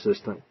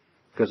inconsistent,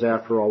 because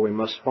after all, we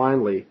must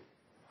finally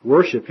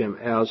worship Him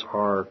as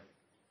our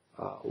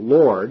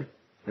Lord,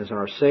 as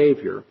our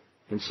Savior,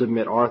 and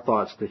submit our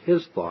thoughts to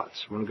His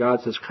thoughts. When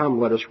God says, "Come,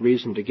 let us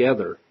reason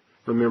together,"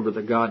 remember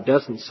that God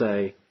doesn't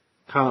say,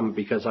 "Come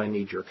because I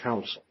need your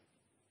counsel."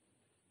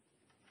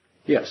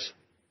 Yes?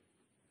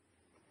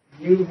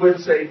 You would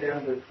say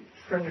then that the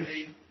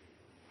Trinity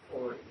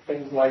or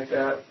things like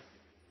that,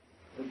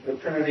 the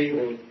Trinity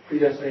or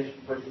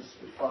predestination versus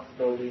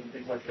responsibility and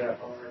things like that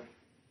are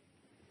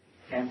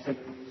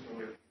antinomies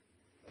or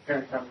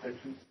apparent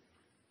contradictions?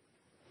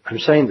 I'm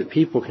saying that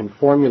people can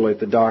formulate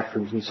the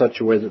doctrines in such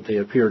a way that they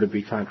appear to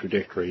be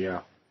contradictory,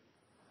 yeah.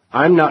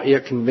 I'm not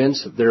yet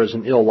convinced that there is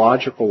an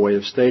illogical way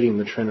of stating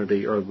the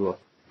Trinity or the,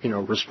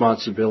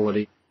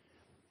 responsibility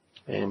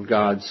and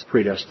God's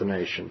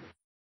predestination.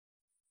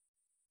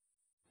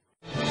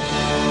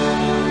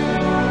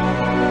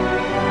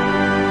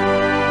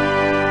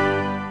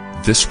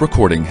 This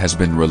recording has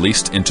been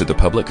released into the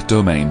public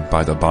domain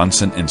by the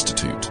Bahnsen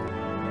Institute.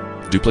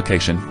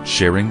 Duplication,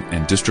 sharing,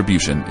 and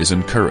distribution is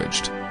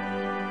encouraged.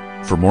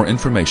 For more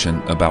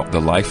information about the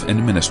life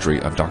and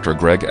ministry of Dr.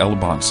 Greg L.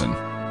 Bahnsen,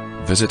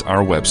 visit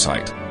our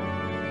website,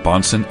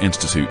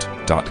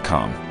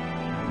 bahnseninstitute.com,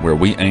 where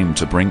we aim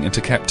to bring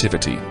into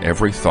captivity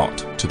every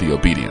thought to the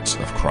obedience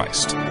of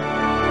Christ.